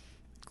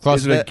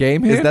 Closeted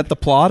game hand? Is that the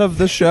plot of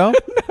the show?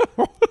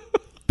 No.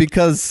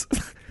 Because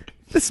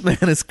this man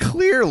is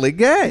clearly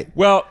gay.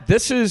 Well,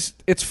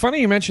 it's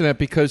funny you mention that,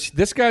 because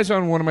this guy's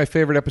on one of my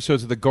favorite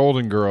episodes of The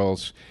Golden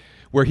Girls,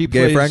 where he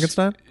plays... Gay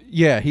Frankenstein?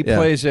 Yeah, he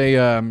plays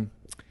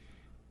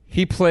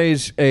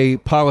a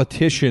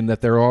politician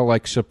that they're all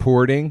like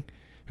supporting,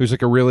 who's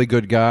like a really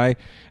good guy,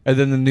 and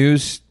then the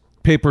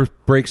newspaper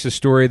breaks a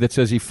story that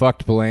says he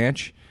fucked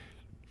Blanche,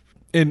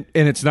 and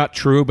it's not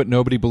true, but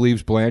nobody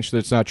believes Blanche that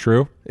it's not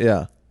true.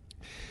 Yeah.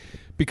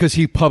 Because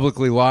he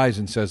publicly lies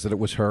and says that it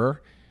was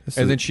her.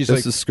 Then she's like...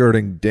 This is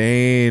skirting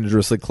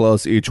dangerously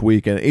close each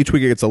week, and each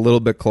week it gets a little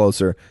bit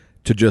closer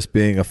to just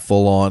being a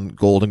full-on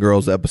Golden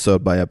Girls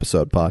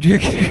episode-by-episode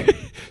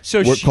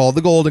podcast. We're called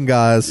the Golden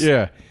Guys.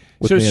 Yeah.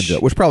 With me and Joe,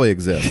 which probably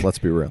exists, let's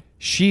be real.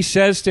 She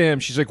says to him,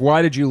 she's like,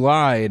 why did you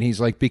lie? And he's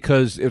like,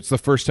 because it's the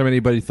first time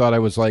anybody thought I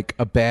was like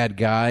a bad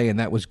guy, and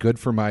that was good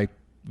for my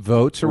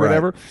votes or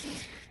whatever.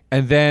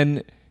 And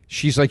then...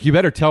 she's like, you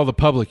better tell the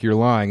public you're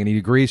lying, and he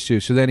agrees to.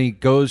 So then he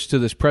goes to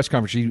this press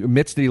conference. He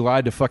admits that he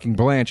lied to fucking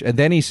Blanche, and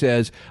then he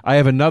says, I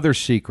have another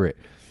secret.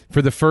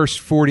 For the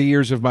first 40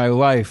 years of my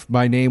life,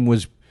 my name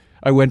was,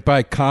 I went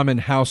by common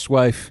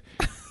housewife,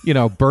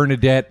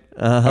 Bernadette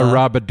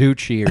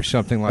Arabaducci or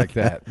something like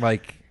that.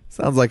 Like,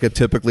 sounds like a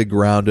typically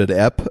grounded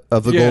ep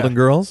of the Golden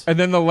Girls. And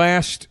then the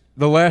last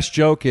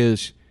joke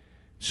is,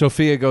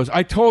 Sophia goes,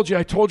 I told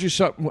you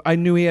something. I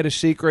knew he had a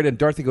secret. And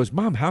Dorothy goes,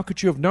 Mom, how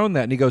could you have known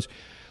that? And he goes,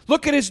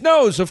 look at his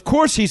nose. Of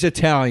course he's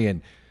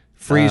Italian.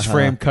 Freeze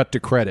frame, cut to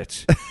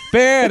credits.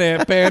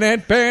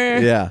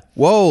 Yeah.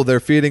 Whoa, they're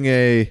feeding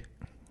a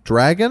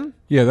dragon?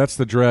 Yeah, that's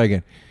the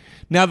dragon.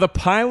 Now, the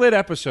pilot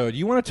episode,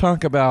 you want to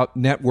talk about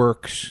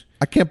networks.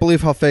 I can't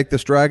believe how fake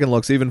this dragon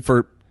looks, even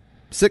for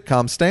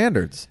sitcom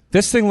standards.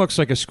 This thing looks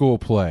like a school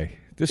play.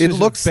 This it is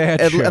looks a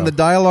bad show. And the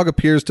dialogue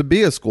appears to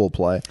be a school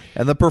play,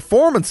 and the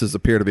performances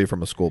appear to be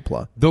from a school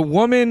play. The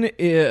woman,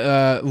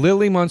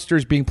 Lily Munster,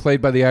 is being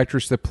played by the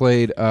actress that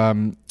played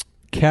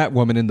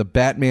Catwoman in the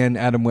Batman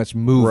Adam West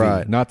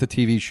movie, not the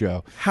TV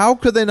show. How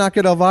could they not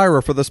get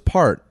Elvira for this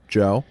part,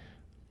 Joe?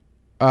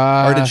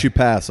 Or did she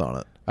pass on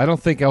it? I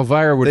don't think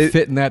Elvira would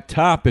fit in that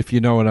top, if you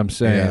know what I'm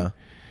saying. Yeah.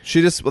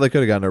 They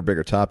could have gotten her a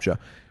bigger top, Joe.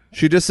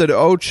 She just said,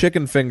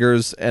 chicken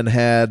fingers, and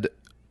had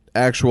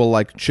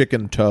actual,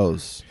 chicken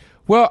toes.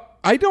 Well,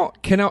 I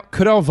don't.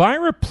 Could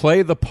Elvira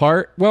play the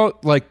part? Well,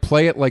 like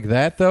play it like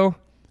that though,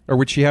 or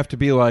would she have to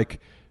be like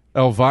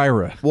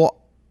Elvira? Well,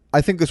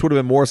 I think this would have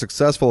been more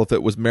successful if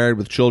it was Married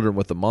with Children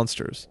with the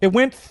Munsters. It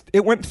went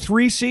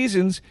 3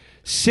 seasons,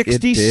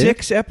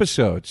 66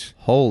 episodes.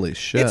 Holy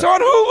shit! It's on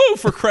Hulu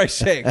for Christ's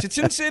sakes. It's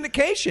in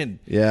syndication.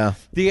 Yeah.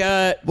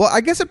 The Well,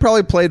 I guess it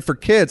probably played for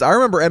kids. I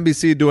remember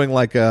NBC doing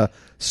like a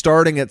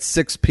starting at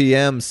 6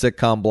 p.m.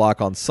 sitcom block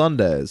on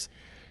Sundays,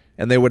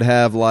 and they would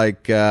have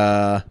like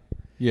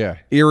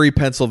Erie,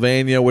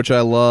 Pennsylvania, which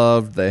I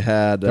loved. They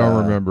had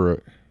don't remember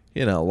it.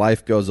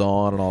 Life Goes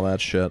On and all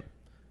that shit.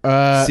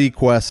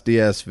 Sequest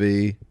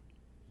DSV.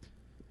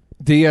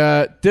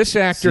 This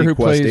actor who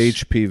plays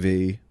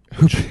HPV.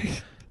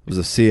 It was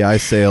a sea I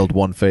sailed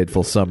one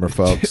fateful summer,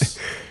 folks.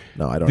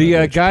 No, I don't.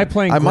 The guy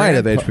playing I might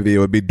have HPV. It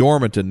would be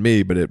dormant in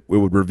me, but it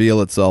would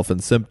reveal itself in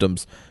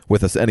symptoms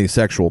with any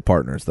sexual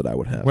partners that I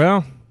would have.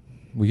 Well,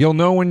 you'll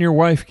know when your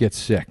wife gets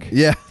sick.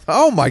 Yeah.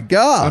 Oh my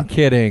God. I'm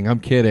kidding.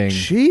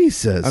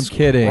 Jesus. I'm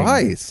kidding.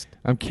 Christ.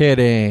 I'm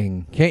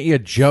kidding. Can't you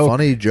joke?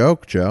 Funny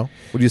joke, Joe.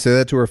 Would you say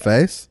that to her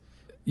face?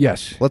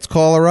 Yes. Let's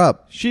call her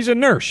up. She's a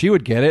nurse. She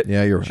would get it.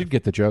 Yeah, you're right. She'd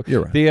get the joke.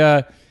 You're right.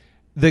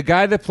 The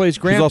guy that plays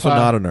Grandpa. She's also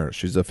not a nurse.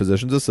 She's a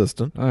physician's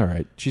assistant. All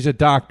right. She's a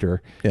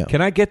doctor. Yeah. Can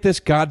I get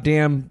this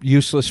goddamn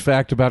useless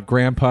fact about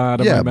Grandpa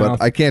out of my mouth?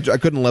 But I can't. I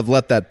couldn't have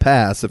let that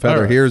pass if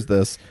Heather hears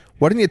this.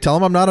 Why didn't you tell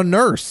him I'm not a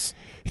nurse?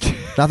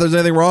 Not that there's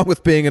anything wrong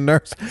with being a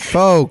nurse,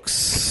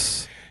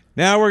 folks.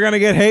 Now we're gonna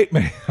get hate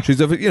mail.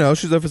 She's a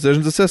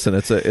physician's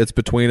assistant. It's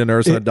between a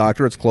nurse and a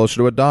doctor. It's closer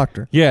to a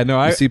doctor. Yeah,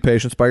 no, you see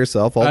patients by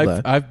yourself all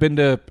day. I've been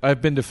to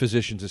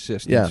physician's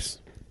assistants. Yes,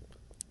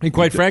 and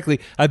quite frankly,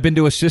 I've been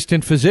to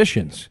assistant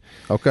physicians.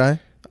 Okay,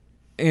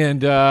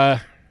 and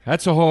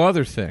that's a whole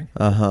other thing.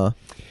 I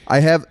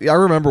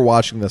remember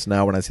watching this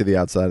now when I see the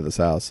outside of this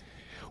house.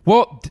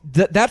 Well,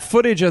 that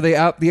footage of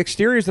the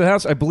exteriors of the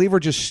house, I believe, are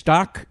just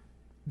stock.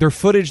 They're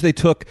footage they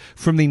took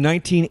from the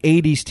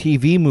 1980s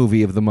TV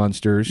movie of the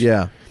Munsters.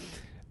 Yeah.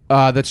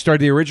 That started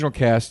the original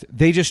cast.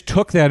 They just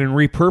took that and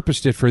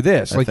repurposed it for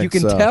this. Like, you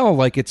can tell,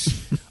 like,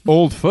 it's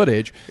old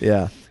footage.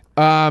 Yeah.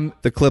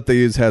 The clip they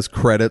use has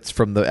credits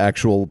from the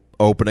actual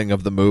opening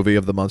of the movie,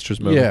 of the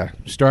Munsters movie. Yeah.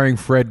 Starring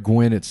Fred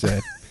Gwynn, it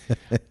said.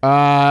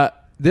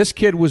 This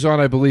kid was on,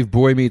 I believe,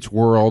 Boy Meets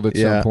World at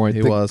some point.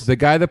 He was. The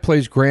guy that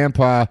plays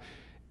Grandpa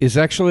is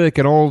actually like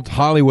an old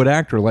Hollywood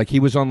actor. Like, he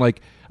was on,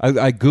 like,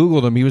 I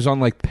Googled him. He was on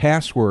like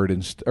Password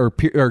or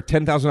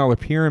 $10,000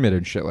 Pyramid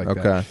and shit like that.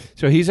 Okay.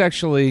 So he's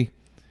actually,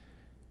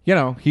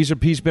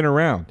 he's been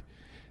around.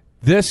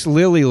 This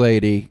Lily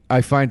lady,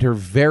 I find her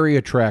very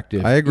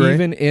attractive. I agree.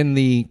 Even in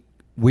the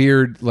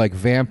weird like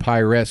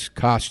vampire-esque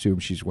costume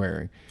she's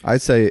wearing.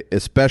 I'd say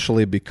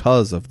especially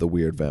because of the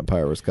weird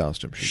vampire-esque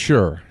costume.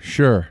 Sure.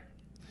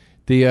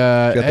 The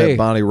got that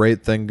Bonnie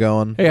Raitt thing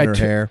going in her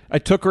hair. I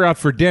took her out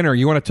for dinner.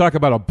 You want to talk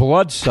about a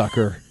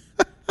bloodsucker?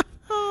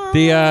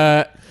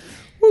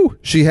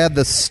 She had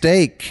the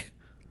steak.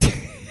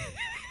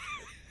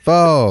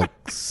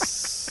 Folks.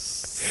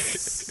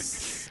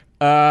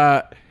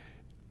 So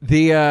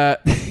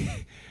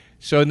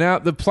now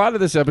the plot of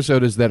this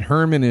episode is that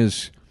Herman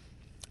is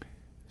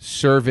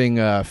serving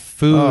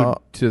food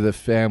to the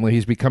family.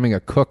 He's becoming a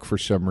cook for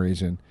some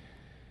reason.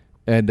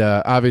 And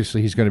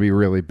obviously he's going to be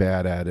really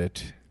bad at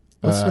it.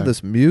 Listen to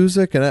this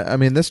music, and I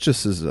mean, this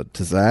just is a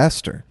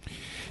disaster.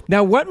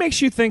 Now, what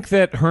makes you think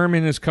that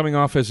Herman is coming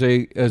off as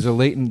a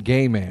latent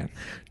gay man?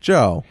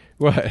 Joe.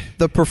 What?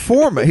 The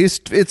performer.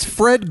 It's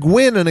Fred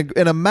Gwynn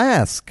in a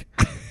mask.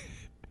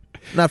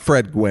 Not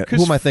Fred Gwynn.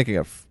 Who am I thinking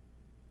of?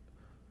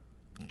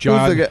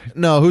 John. Who's the guy?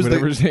 No, who's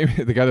his name?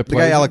 The guy that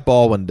plays the guy Alec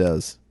Baldwin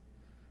does.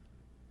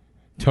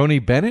 Tony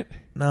Bennett?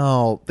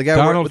 No, the guy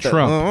Donald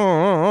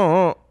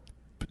Trump.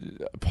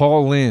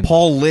 Paul Lynde.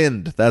 Paul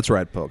Lynde. That's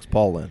right, folks.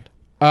 Paul Lynde.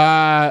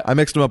 I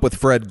mixed him up with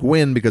Fred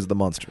Gwynn because of the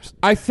Munsters.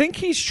 I think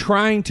he's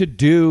trying to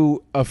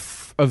do a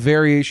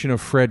variation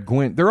of Fred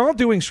Gwynn. They're all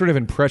doing sort of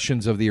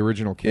impressions of the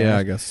original cast. Yeah,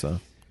 I guess so.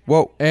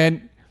 Whoa.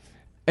 And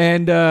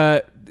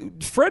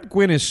Fred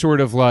Gwynn is sort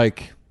of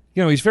like,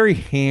 he's very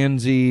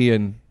handsy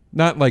and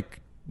not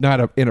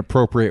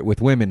inappropriate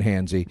with women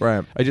handsy.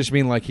 Right. I just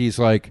mean like he's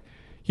like,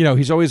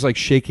 he's always like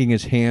shaking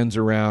his hands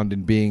around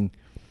and being,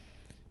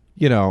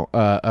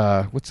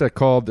 what's that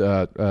called?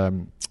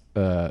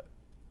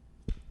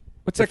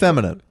 What's that?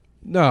 Effeminate.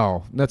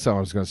 No, that's not what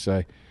I was going to say.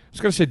 I was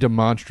going to say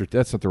demonstrative.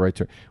 That's not the right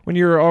term. When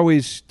you're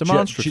always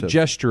demonstrative,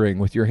 gesturing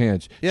with your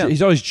hands. Yeah.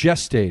 He's always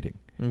gestating.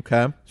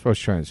 Okay. That's what I was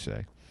trying to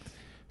say.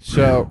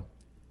 So,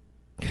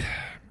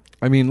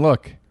 I mean,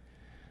 look,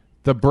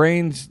 the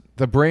brain's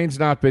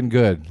not been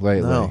good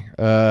lately. No.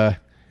 That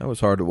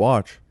was hard to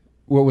watch.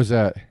 What was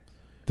that?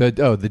 The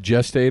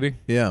gestating?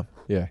 Yeah.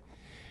 Yeah.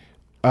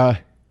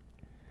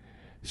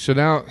 So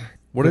now,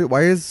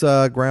 why is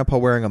Grandpa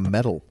wearing a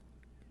medal?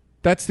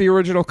 That's the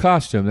original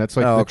costume. That's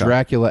like the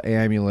Dracula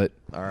amulet.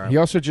 All right. He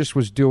also just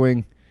was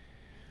doing.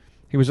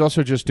 He was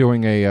also just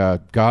doing a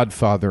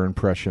Godfather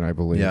impression, I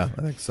believe. Yeah,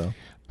 I think so.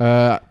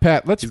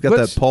 Pat, He's got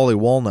that Paulie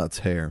Walnuts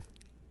hair.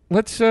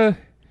 Let's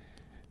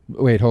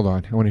wait. Hold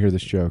on. I want to hear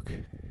this joke.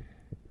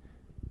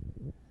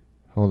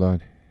 Hold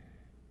on.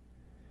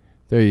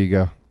 There you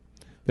go.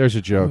 There's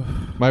a joke.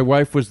 My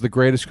wife was the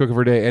greatest cook of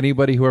her day.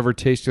 Anybody who ever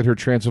tasted her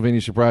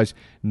Transylvania surprise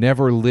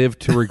never lived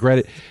to regret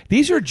it.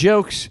 These are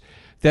jokes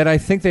that I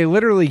think they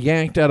literally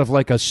yanked out of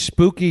like a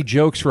spooky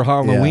jokes for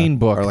Halloween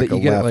book. Or like that a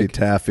you get Laffy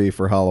Taffy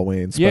for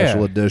Halloween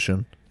special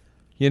edition.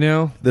 You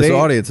know? This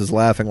audience is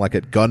laughing like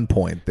at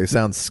gunpoint. They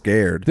sound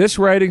scared. This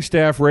writing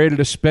staff rated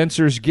a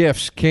Spencer's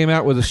Gifts, came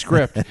out with a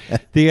script.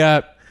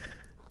 This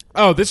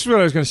is what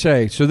I was going to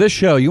say. So this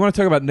show, you want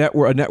to talk about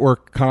a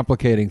network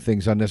complicating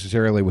things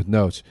unnecessarily with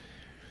notes.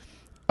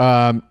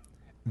 The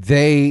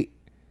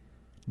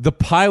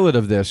pilot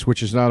of this,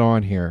 which is not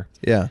on here.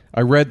 Yeah.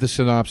 I read the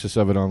synopsis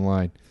of it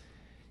online.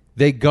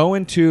 They go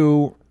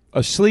into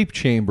a sleep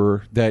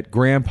chamber that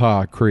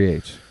Grandpa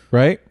creates,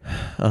 right?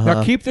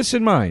 Now keep this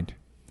in mind.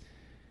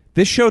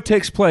 This show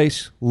takes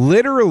place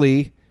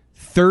literally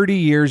 30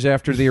 years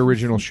after the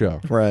original show.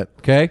 Right.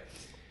 Okay?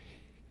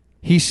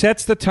 He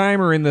sets the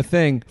timer in the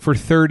thing for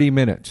 30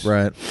 minutes.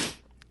 Right.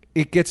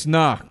 It gets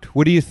knocked.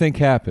 What do you think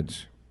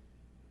happens?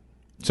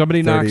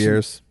 Somebody 30 knocks.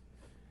 years.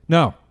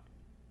 No.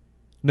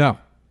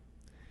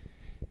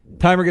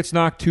 Timer gets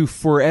knocked to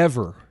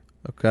forever.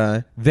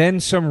 Okay. Then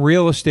some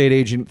real estate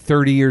agent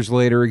 30 years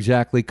later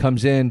exactly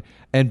comes in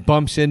and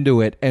bumps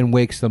into it and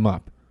wakes them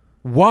up.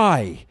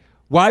 Why?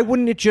 Why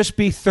wouldn't it just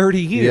be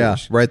 30 years? Yeah,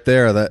 right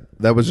there.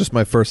 That was just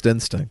my first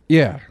instinct.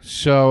 Yeah.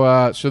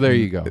 So there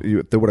you go.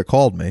 They would have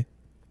called me.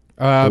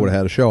 They would have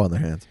had a show on their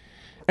hands.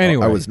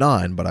 Anyway. I was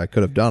 9, but I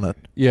could have done it.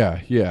 Yeah.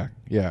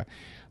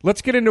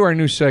 Let's get into our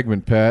new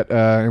segment, Pat,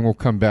 and we'll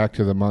come back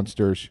to the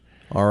Munsters.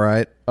 All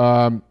right.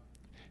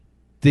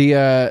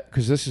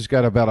 Because this has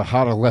got about a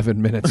hot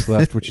 11 minutes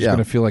left, which is going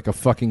to feel like a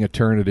fucking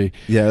eternity.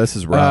 Yeah, this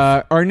is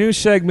rough. Our new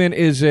segment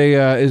is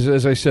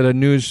as I said, a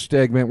news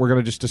segment. We're going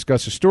to just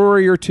discuss a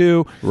story or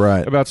two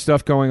about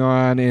stuff going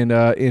on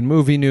in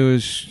movie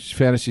news,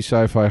 fantasy,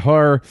 sci-fi,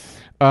 horror.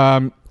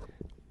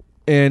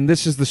 And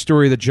this is the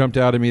story that jumped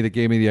out at me that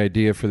gave me the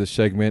idea for the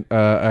segment.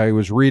 I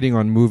was reading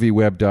on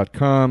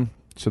movieweb.com,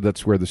 so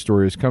that's where the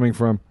story is coming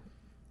from,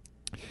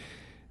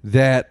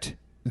 that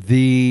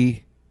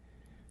the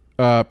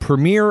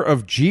premiere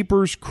of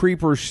Jeepers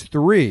Creepers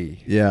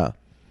 3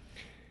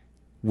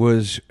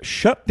 was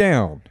shut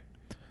down.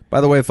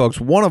 By the way,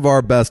 folks, one of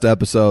our best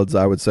episodes,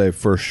 I would say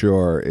for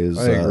sure,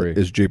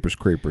 is Jeepers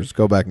Creepers.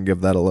 Go back and give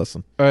that a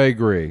listen. I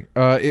agree.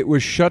 It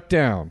was shut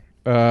down.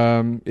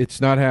 It's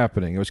not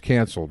happening. It was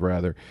canceled,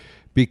 rather,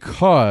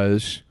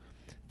 because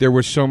there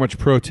was so much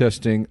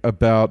protesting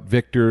about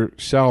Victor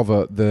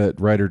Salva, the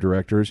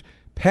writer-director's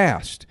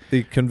past.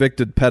 The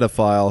convicted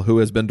pedophile who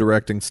has been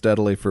directing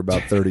steadily for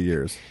about 30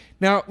 years.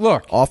 Now,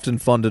 look. Often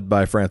funded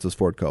by Francis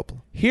Ford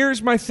Coppola.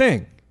 Here's my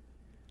thing.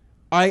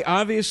 I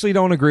obviously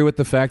don't agree with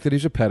the fact that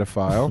he's a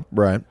pedophile.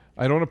 Right.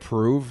 I don't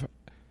approve.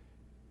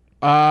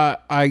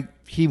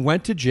 He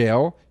went to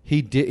jail.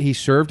 He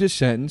served his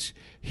sentence.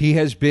 He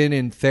has been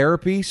in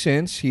therapy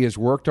since. He has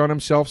worked on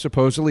himself,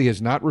 supposedly. He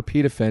has not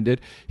repeat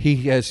offended. He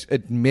has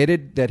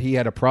admitted that he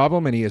had a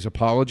problem, and he has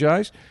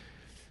apologized.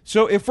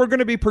 So if we're going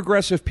to be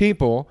progressive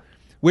people,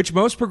 which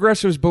most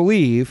progressives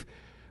believe,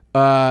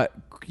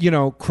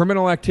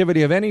 criminal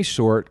activity of any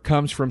sort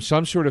comes from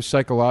some sort of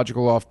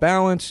psychological off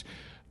balance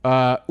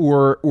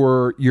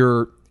or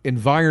your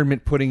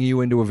environment putting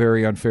you into a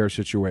very unfair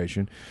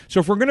situation. So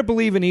if we're going to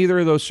believe in either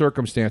of those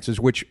circumstances,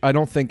 which I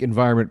don't think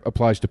environment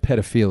applies to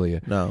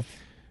pedophilia. No.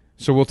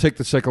 So we'll take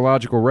the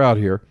psychological route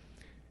here.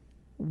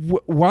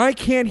 Why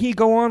can't he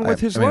go on with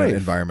his life?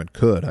 Environment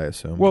could, I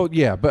assume. Well,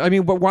 yeah, but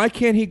why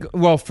can't he?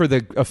 Well, for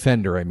the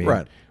offender, I mean.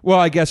 Right. Well,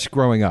 I guess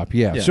growing up,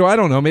 yeah. So I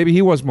don't know. Maybe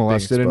he was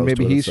molested, and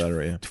maybe he's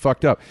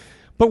fucked up.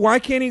 But why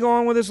can't he go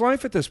on with his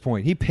life at this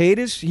point? He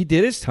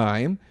did his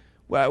time.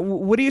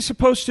 What are you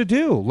supposed to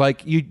do?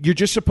 Like you're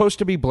just supposed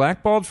to be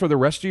blackballed for the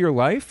rest of your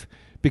life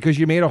because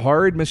you made a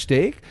horrid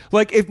mistake?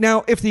 Like if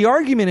the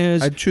argument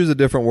is, I'd choose a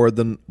different word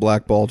than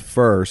blackballed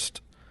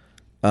first.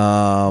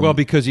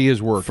 Because he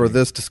is working. For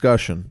this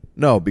discussion.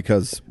 No,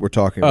 because we're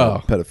talking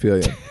about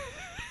pedophilia.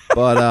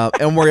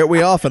 But and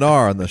we often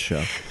are on this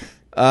show.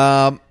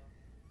 The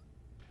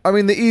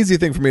easy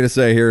thing for me to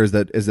say here is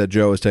that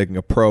Joe is taking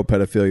a pro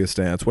pedophilia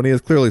stance when he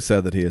has clearly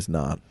said that he is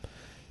not.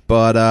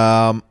 But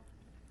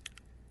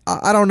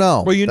I don't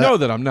know. Well, you know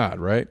that I'm not,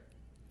 right?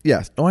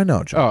 Yes. Oh, I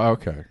know, Joe. Oh,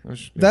 okay.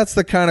 That's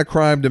the kind of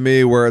crime to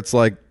me where it's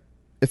like,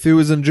 if he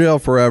was in jail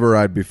forever,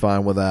 I'd be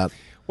fine with that.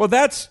 Well,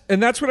 that's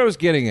what I was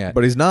getting at.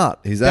 But he's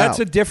not. He's out. That's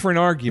a different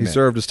argument. He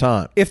served his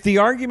time. If the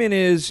argument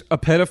is a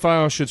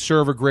pedophile should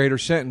serve a greater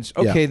sentence,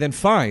 okay, then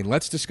fine.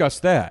 Let's discuss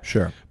that.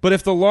 Sure. But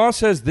if the law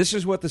says this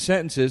is what the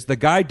sentence is, the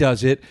guy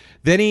does it,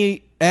 then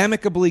he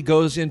amicably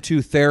goes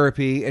into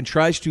therapy and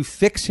tries to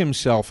fix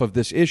himself of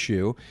this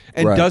issue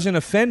and doesn't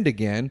offend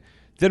again,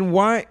 then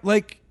why,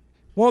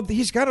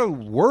 he's got to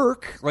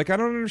work. I don't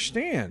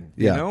understand.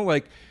 You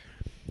know?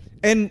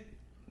 And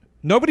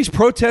nobody's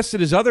protested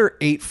his other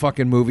 8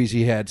 fucking movies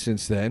he had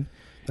since then.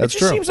 That's it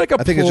just true. Seems like a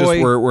I think ploy. it's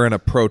just we're in a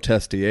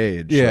protesty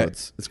age. Yeah.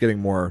 So it's getting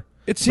more.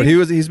 But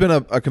he's been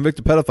a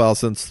convicted pedophile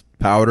since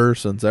Powder,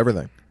 since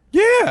everything.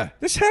 Yeah,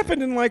 this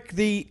happened in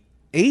the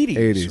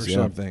 80s or yeah.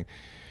 something.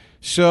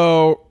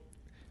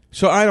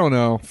 So I don't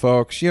know,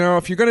 folks.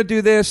 If you're going to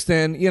do this,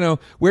 then,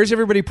 where's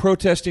everybody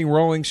protesting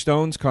Rolling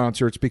Stones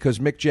concerts because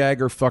Mick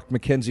Jagger fucked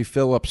Mackenzie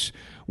Phillips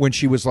when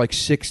she was like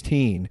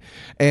 16,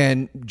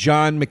 and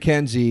John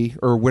Mackenzie,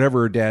 or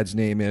whatever her dad's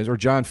name is, or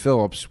John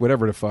Phillips,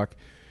 whatever the fuck,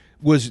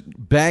 was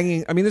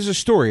banging. I mean, this is a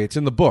story. It's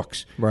in the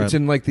books. Right. It's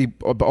in like the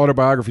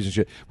autobiographies and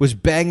shit. Was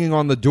banging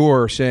on the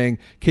door saying,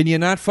 "Can you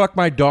not fuck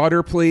my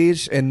daughter,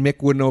 please?" And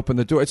Mick wouldn't open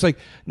the door. It's like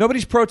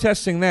nobody's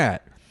protesting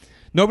that.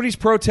 Nobody's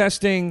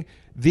protesting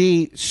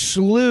the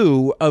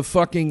slew of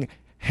fucking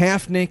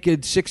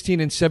half-naked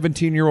 16 and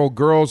 17-year-old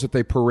girls that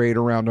they parade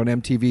around on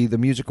MTV, the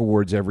Music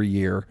Awards every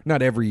year.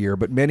 Not every year,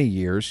 but many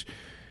years.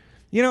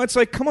 It's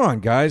like, come on,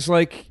 guys.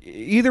 Like,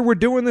 either we're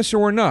doing this or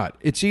we're not.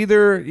 It's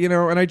either,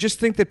 and I just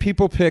think that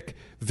people pick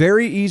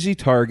very easy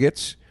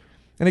targets.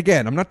 And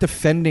again, I'm not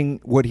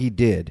defending what he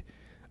did.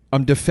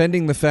 I'm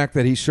defending the fact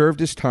that he served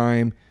his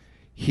time.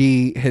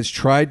 He has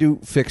tried to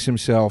fix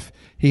himself.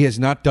 He has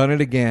not done it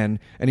again,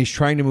 and he's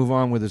trying to move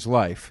on with his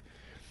life.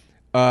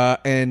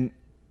 And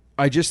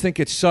I just think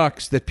it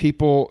sucks that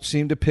people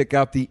seem to pick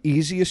out the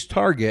easiest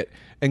target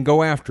and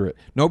go after it.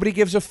 Nobody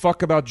gives a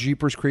fuck about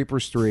Jeepers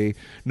Creepers 3.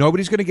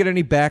 Nobody's going to get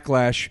any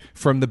backlash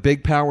from the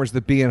big powers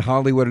that be in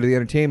Hollywood or the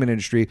entertainment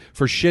industry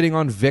for shitting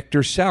on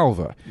Victor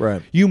Salva.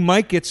 Right. You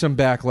might get some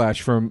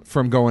backlash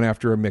from going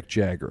after a Mick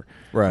Jagger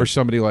or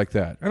somebody like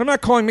that. And I'm not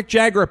calling Mick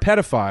Jagger a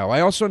pedophile.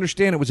 I also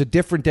understand it was a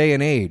different day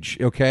and age,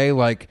 okay?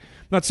 Like,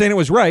 I'm not saying it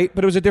was right,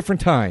 but it was a different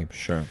time.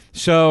 Sure.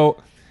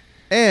 So...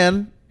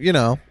 And,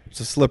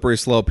 it's a slippery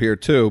slope here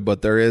too,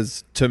 but there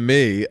is, to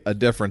me, a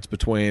difference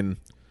between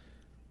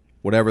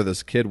whatever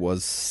this kid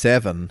was,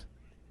 7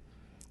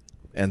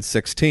 and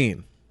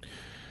 16.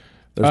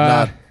 There's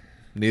not,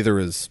 neither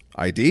is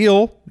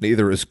ideal,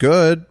 neither is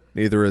good,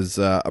 neither is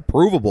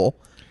approvable,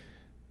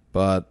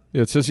 but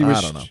yeah, it says he was,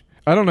 I don't know.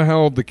 I don't know how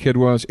old the kid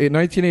was. In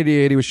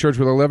 1988, he was charged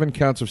with 11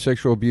 counts of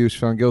sexual abuse,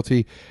 found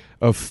guilty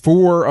of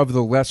 4 of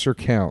the lesser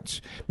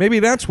counts. Maybe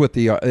that's what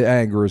the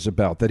anger is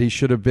about, that he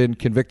should have been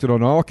convicted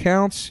on all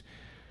counts.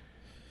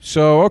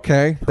 So,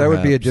 okay, that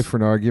would be a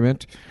different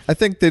argument. I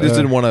think they just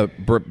didn't want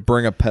to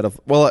bring a pedophile.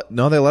 Well,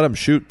 no, they let him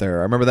shoot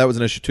there. I remember that was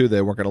an issue, too.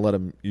 They weren't going to let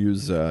him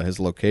use his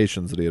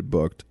locations that he had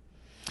booked.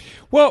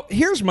 Well,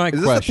 here's my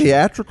question. Is this a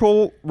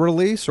theatrical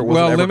release, or was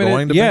it ever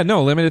going to be? Yeah,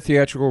 no, limited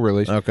theatrical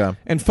release. Okay.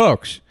 And,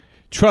 folks,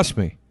 trust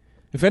me,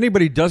 if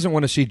anybody doesn't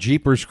want to see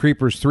Jeepers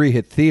Creepers 3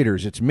 hit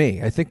theaters, it's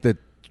me. I think the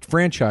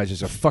franchise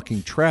is a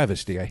fucking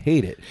travesty. I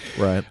hate it.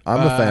 Right.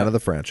 I'm a fan of the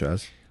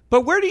franchise.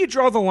 But where do you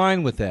draw the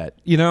line with that?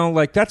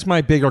 That's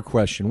my bigger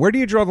question. Where do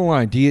you draw the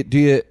line? Do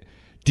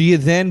you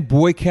then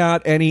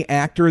boycott any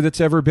actor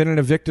that's ever been in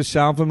a Victor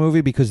Salva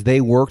movie because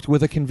they worked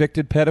with a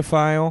convicted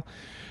pedophile?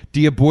 Do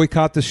you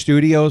boycott the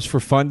studios for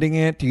funding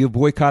it? Do you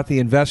boycott the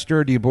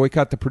investor? Do you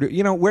boycott the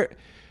producer?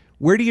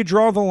 Where do you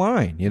draw the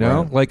line?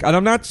 Right. And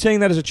I'm not saying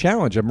that as a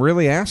challenge. I'm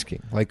really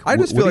asking. I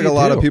just feel like a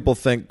lot of people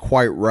think,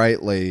 quite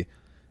rightly,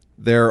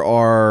 there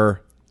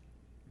are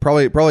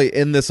probably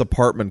in this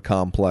apartment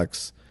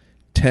complex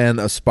 10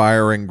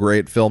 aspiring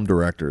great film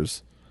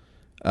directors.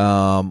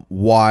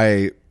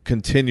 Why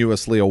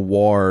continuously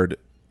award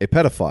a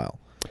pedophile?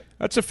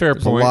 That's a fair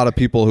There's point. a lot of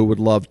people who would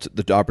love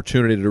the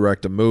opportunity to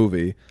direct a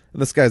movie.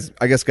 And this guy's,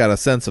 I guess, got a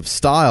sense of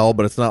style,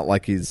 but it's not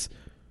like he's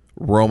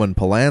Roman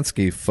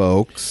Polanski,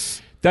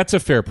 folks. That's a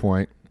fair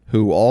point.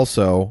 Who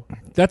also...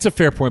 That's a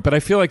fair point, but I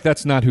feel like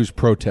that's not who's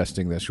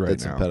protesting this right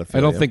now. I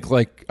don't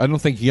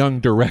think young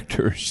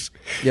directors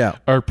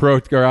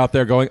are out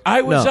there going,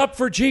 I was up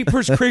for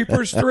Jeepers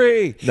Creepers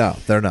 3. No,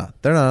 they're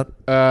not. They're not.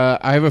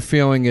 I have a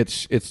feeling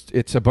it's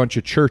a bunch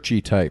of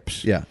churchy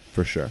types. Yeah,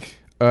 for sure.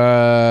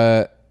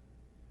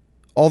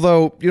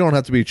 Although you don't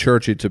have to be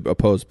churchy to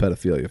oppose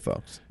pedophilia,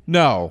 folks.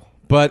 No,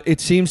 but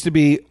it seems to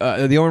be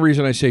the only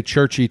reason I say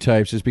churchy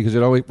types is because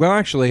it always. Well,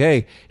 actually,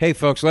 hey,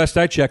 folks. Last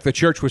I checked, the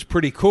church was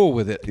pretty cool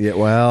with it. Yeah.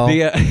 Well.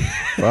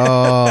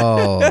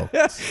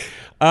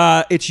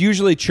 It's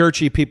usually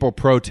churchy people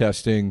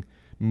protesting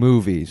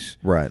movies,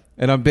 right?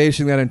 And I'm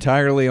basing that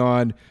entirely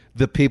on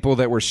the people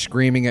that were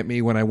screaming at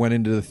me when I went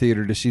into the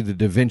theater to see the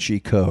Da Vinci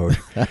Code,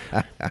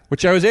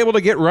 which I was able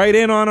to get right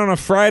in on a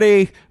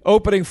Friday,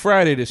 opening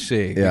Friday to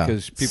see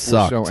because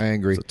people were so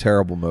angry. It's a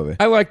terrible movie.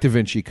 I like Da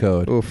Vinci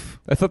Code. Oof.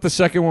 I thought the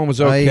second one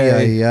was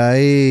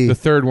okay. The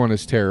third one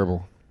is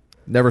terrible.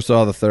 Never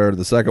saw the third.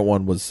 The second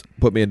one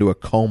put me into a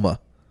coma.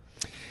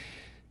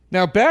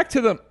 Now back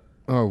to the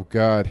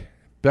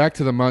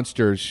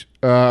Munsters.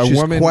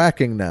 She's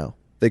quacking now.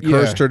 They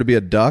cursed her to be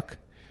a duck.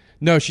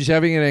 No, she's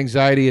having an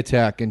anxiety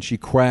attack, and she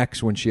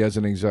quacks when she has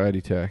an anxiety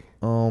attack.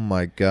 Oh,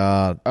 my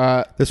God.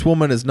 This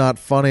woman is not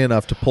funny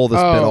enough to pull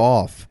this bit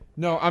off.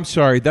 No, I'm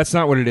sorry. That's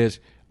not what it is.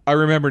 I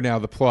remember now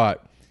the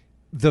plot.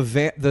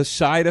 The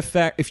side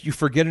effect, if you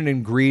forget an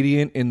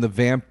ingredient in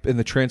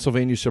the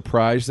Transylvania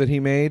Surprise that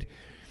he made,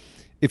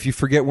 if you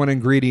forget one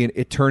ingredient,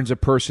 it turns a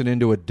person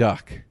into a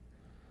duck.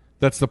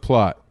 That's the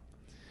plot.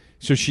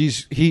 So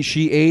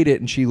she ate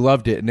it, and she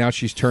loved it, and now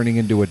she's turning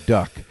into a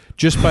duck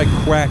just by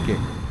quacking.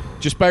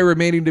 just by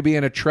remaining to be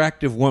an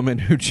attractive woman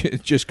who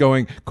just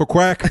going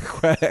quack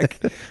quack.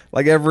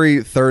 Like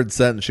every third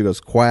sentence, she goes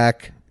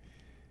quack.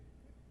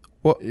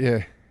 What?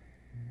 Yeah.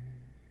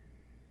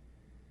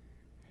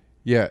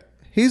 Yeah.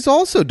 He's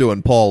also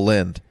doing Paul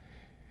Lynde.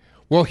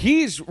 Well,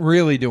 he's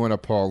really doing a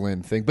Paul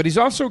Lynde thing, but he's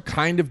also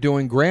kind of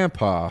doing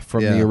Grandpa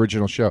from the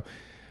original show.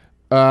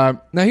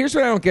 Now, here's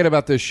what I don't get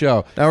about this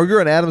show. Now, are you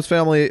an Addams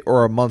Family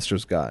or a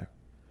Munsters guy?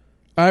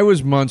 I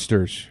was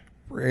Munsters.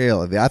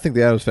 Really? I think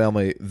the Addams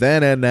Family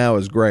then and now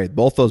is great.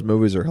 Both those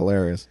movies are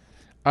hilarious.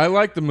 I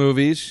like the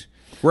movies.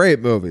 Great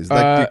movies.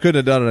 You couldn't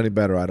have done it any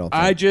better, I don't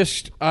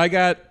think. I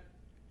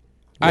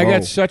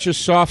got such a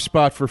soft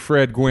spot for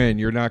Fred Gwynn.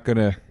 You're not going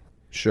to...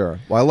 Sure.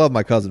 Well, I love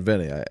my cousin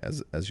Vinny,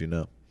 as you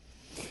know.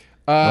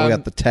 Now we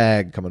got the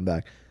tag coming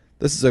back.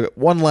 This is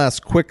one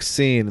last quick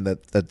scene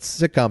that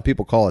sitcom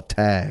people call a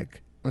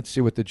tag. Let's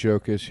see what the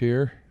joke is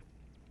here.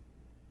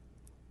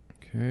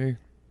 Okay.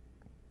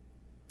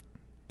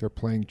 They're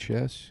playing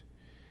chess.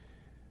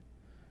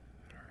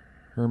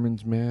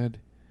 Herman's mad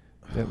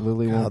that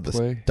Lily won't This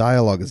play.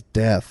 dialogue is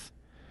death.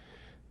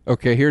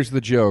 Okay, here's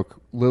the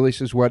joke. Lily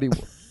says, "Why do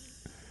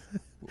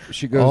you?"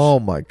 She goes, "Oh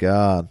my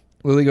God."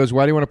 Lily goes,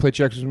 "Why do you want to play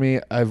chess with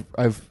me? I've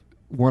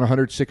won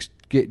 106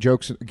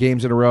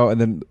 games in a row." And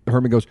then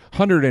Herman goes,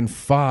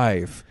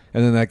 105,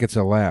 and then that gets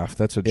a laugh.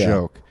 That's a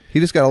joke.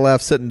 He just got a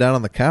laugh sitting down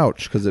on the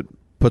couch because it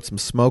put some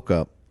smoke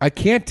up. I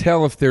can't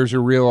tell if there's a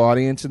real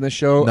audience in the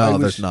show. No,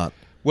 there's not.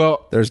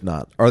 Well, there's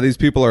not. Or these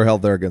people are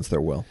held there against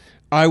their will.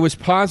 I was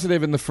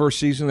positive in the first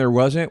season there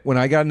wasn't. When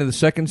I got into the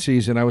second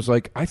season, I was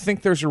like, I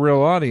think there's a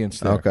real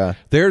audience there. Okay.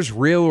 There's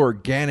real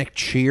organic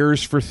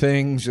cheers for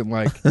things. And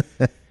like,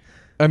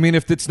 I mean,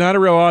 if it's not a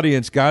real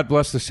audience, God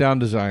bless the sound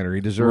designer.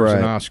 He deserves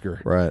an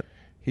Oscar. Right.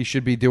 He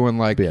should be doing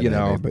like,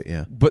 but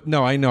yeah. But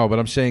no, I know. But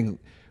I'm saying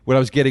what I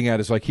was getting at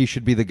is like he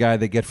should be the guy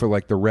they get for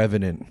like The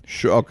Revenant.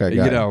 Sure. Okay.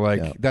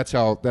 That's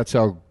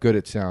how good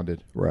it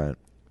sounded. Right.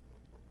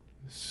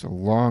 It's a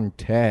long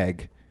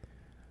tag.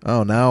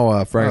 Oh,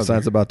 now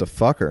Frankenstein's about to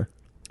fuck her.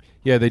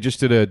 Yeah, they just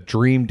did a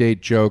dream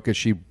date joke as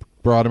she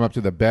brought him up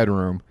to the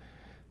bedroom.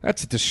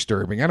 That's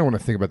disturbing. I don't want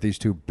to think about these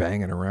two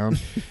banging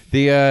around.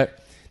 Now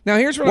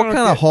here's what kind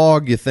of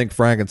hog you think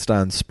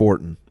Frankenstein's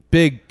sporting?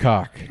 Big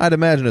cock. I'd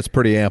imagine it's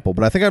pretty ample,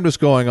 but I think I'm just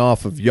going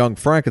off of Young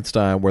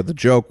Frankenstein, where the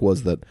joke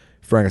was that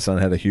Frankenstein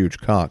had a huge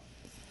cock.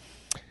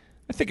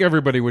 I think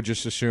everybody would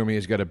just assume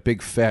he's got a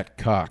big fat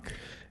cock.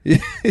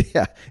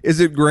 Yeah. Is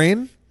it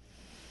green?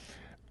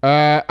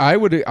 I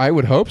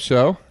would hope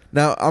so.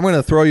 Now, I'm going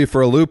to throw you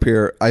for a loop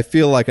here. I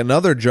feel like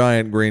another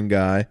giant green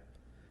guy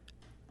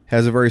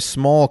has a very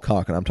small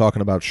cock, and I'm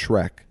talking about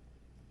Shrek.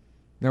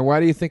 Now,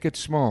 why do you think it's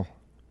small?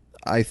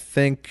 I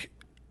think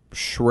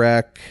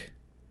Shrek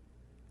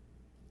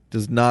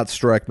does not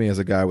strike me as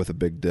a guy with a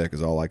big dick,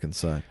 is all I can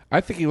say.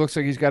 I think he looks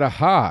like he's got a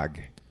hog.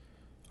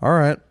 All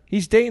right.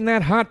 He's dating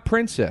that hot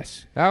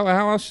princess. How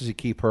else does he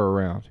keep her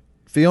around?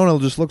 Fiona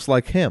just looks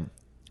like him.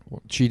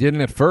 Well, she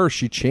didn't at first.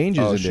 She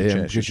changes into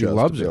him because she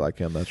loves it. Like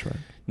him. That's right.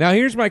 Now,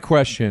 here's my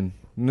question,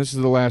 and this is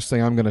the last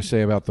thing I'm going to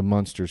say about the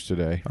Munsters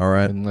today. All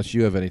right. Unless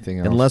you have anything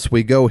else. Unless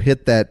we go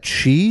hit that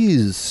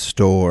cheese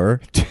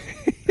store.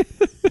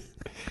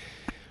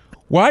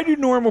 Why do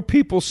normal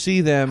people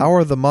see them? How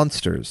are the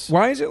Munsters?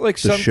 Why is it like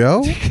the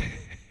show?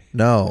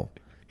 No.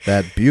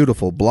 That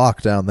beautiful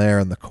block down there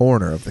in the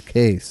corner of the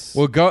case.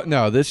 Well,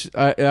 this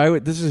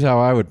is how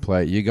I would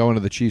play it. You go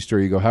into the cheese store,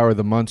 you go, "How are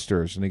the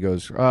Munsters?" And he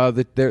goes,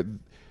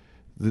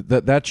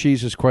 that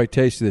cheese is quite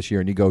tasty this year.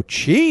 And you go,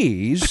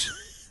 "Cheese?"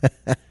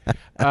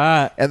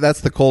 And that's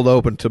the cold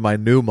open to my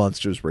new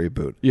Munsters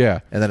reboot.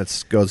 Yeah. And then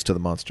it goes to the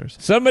Munsters.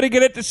 Somebody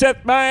get it to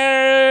Seth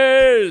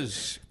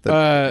Meyers!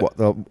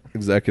 The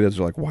executives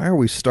are like, why are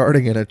we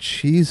starting in a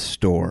cheese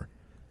store?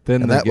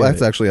 Then and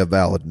that's actually a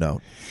valid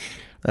note.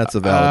 That's a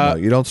valid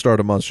note. You don't start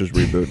a Munsters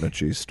reboot in a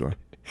cheese store.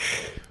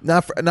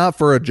 Not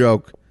for a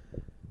joke.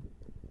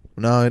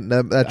 No,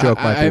 that joke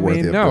might be worthy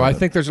of doing it. I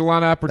think there's a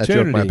lot of opportunity.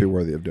 That joke might be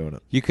worthy of doing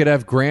it. You could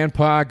have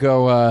Grandpa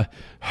go,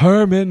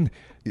 "Herman,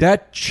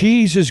 that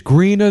cheese is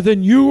greener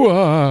than you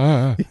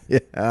are."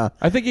 Yeah.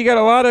 I think you got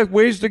a lot of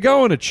ways to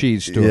go in a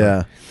cheese store.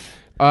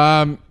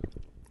 Yeah.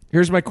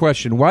 Here's my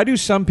question. Why do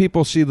some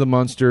people see the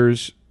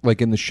Munsters,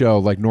 like in the show,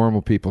 like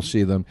normal people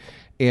see them,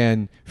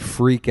 and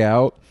freak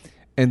out,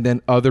 and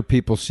then other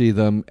people see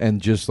them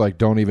and just like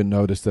don't even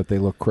notice that they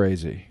look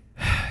crazy?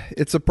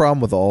 It's a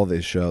problem with all of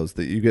these shows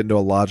that you get into a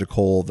logic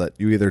hole that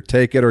you either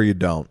take it or you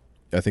don't.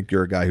 I think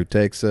you're a guy who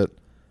takes it.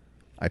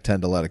 I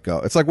tend to let it go.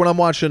 It's like when I'm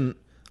watching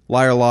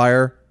Liar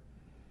Liar,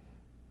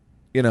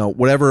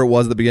 whatever it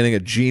was at the beginning, a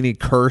genie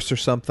curse or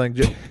something.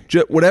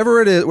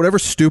 Whatever it is, whatever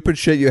stupid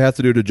shit you have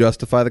to do to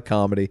justify the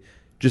comedy,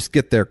 just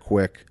get there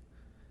quick.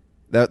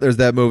 There's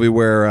that movie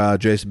where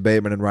Jason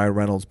Bateman and Ryan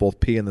Reynolds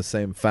both pee in the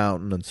same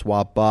fountain and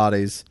swap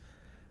bodies.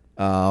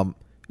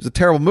 It was a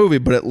terrible movie,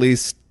 but at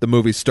least the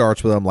movie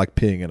starts with them like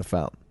peeing in a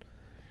fountain.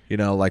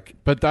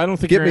 But I don't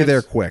think get me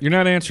there quick. You're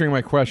not answering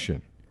my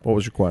question. What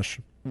was your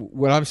question?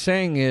 What I'm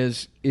saying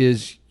is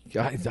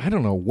I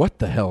don't know what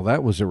the hell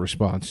that was a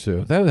response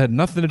to. That had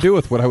nothing to do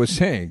with what I was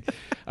saying.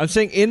 I'm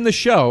saying in the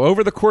show,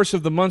 over the course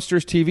of the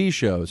Munsters TV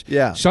shows,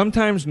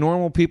 sometimes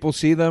normal people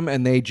see them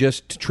and they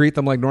just treat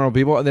them like normal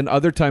people, and then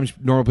other times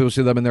normal people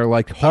see them and they're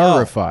like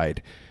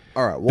horrified.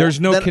 All right. Well, there's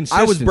no consistency.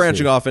 I was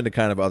branching off into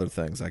kind of other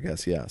things, I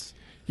guess, yes.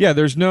 Yeah,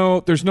 there's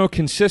no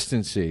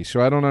consistency,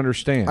 so I don't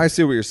understand. I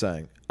see what you're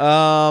saying.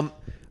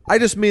 I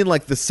just mean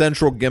like the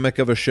central gimmick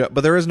of a show,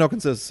 but there is no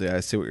consistency.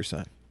 I see what you're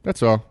saying.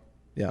 That's all.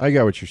 Yeah, I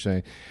got what you're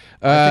saying.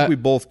 I think we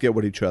both get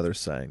what each other's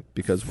saying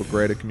because we're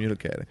great at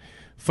communicating.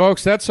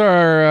 Folks, that's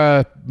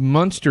our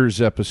Munsters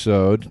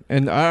episode,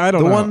 and I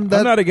don't know. I'm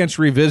not against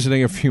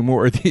revisiting a few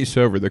more of these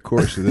over the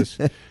course of this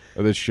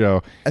of this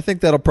show. I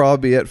think that'll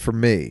probably be it for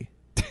me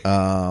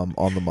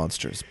on the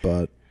Munsters,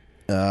 but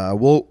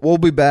we'll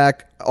be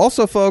back.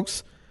 Also,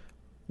 folks,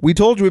 we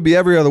told you we'd be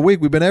every other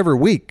week. We've been every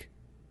week.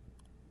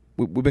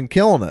 We've been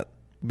killing it.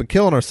 We've been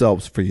killing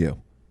ourselves for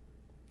you.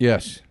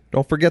 Yes.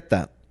 Don't forget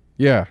that.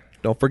 Yeah.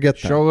 Don't forget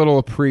that. Show a little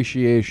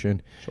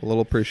appreciation. Show a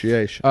little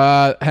appreciation.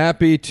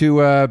 Happy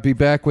to be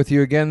back with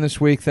you again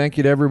this week. Thank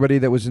you to everybody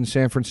that was in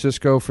San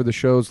Francisco for the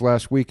shows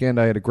last weekend.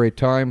 I had a great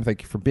time.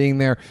 Thank you for being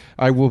there.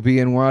 I will be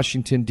in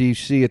Washington,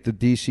 D.C. at the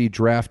D.C.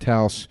 Draft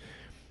House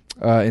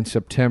in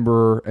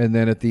September. And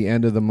then at the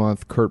end of the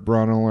month, Kurt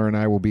Brunneler and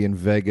I will be in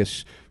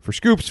Vegas for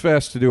Scoops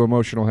Fest to do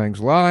Emotional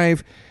Hangs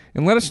Live.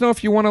 And let us know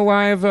if you want to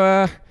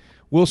live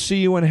We'll See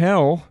You in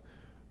Hell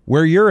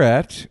where you're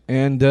at,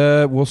 and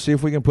we'll see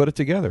if we can put it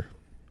together.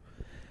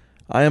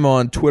 I am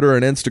on Twitter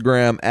and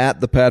Instagram at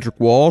the Patrick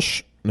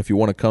Walsh, and if you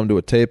want to come to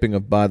a taping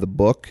of By the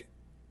Book,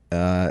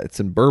 it's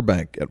in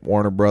Burbank at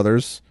Warner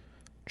Brothers.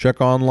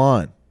 Check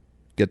online,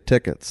 get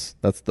tickets.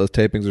 Those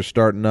tapings are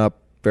starting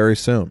up very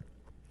soon.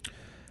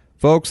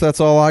 Folks,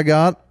 that's all I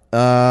got.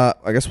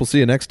 I guess we'll see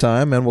you next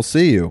time, and we'll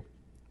see you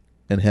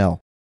in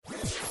hell.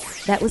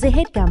 That was a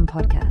HeadGum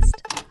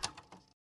podcast.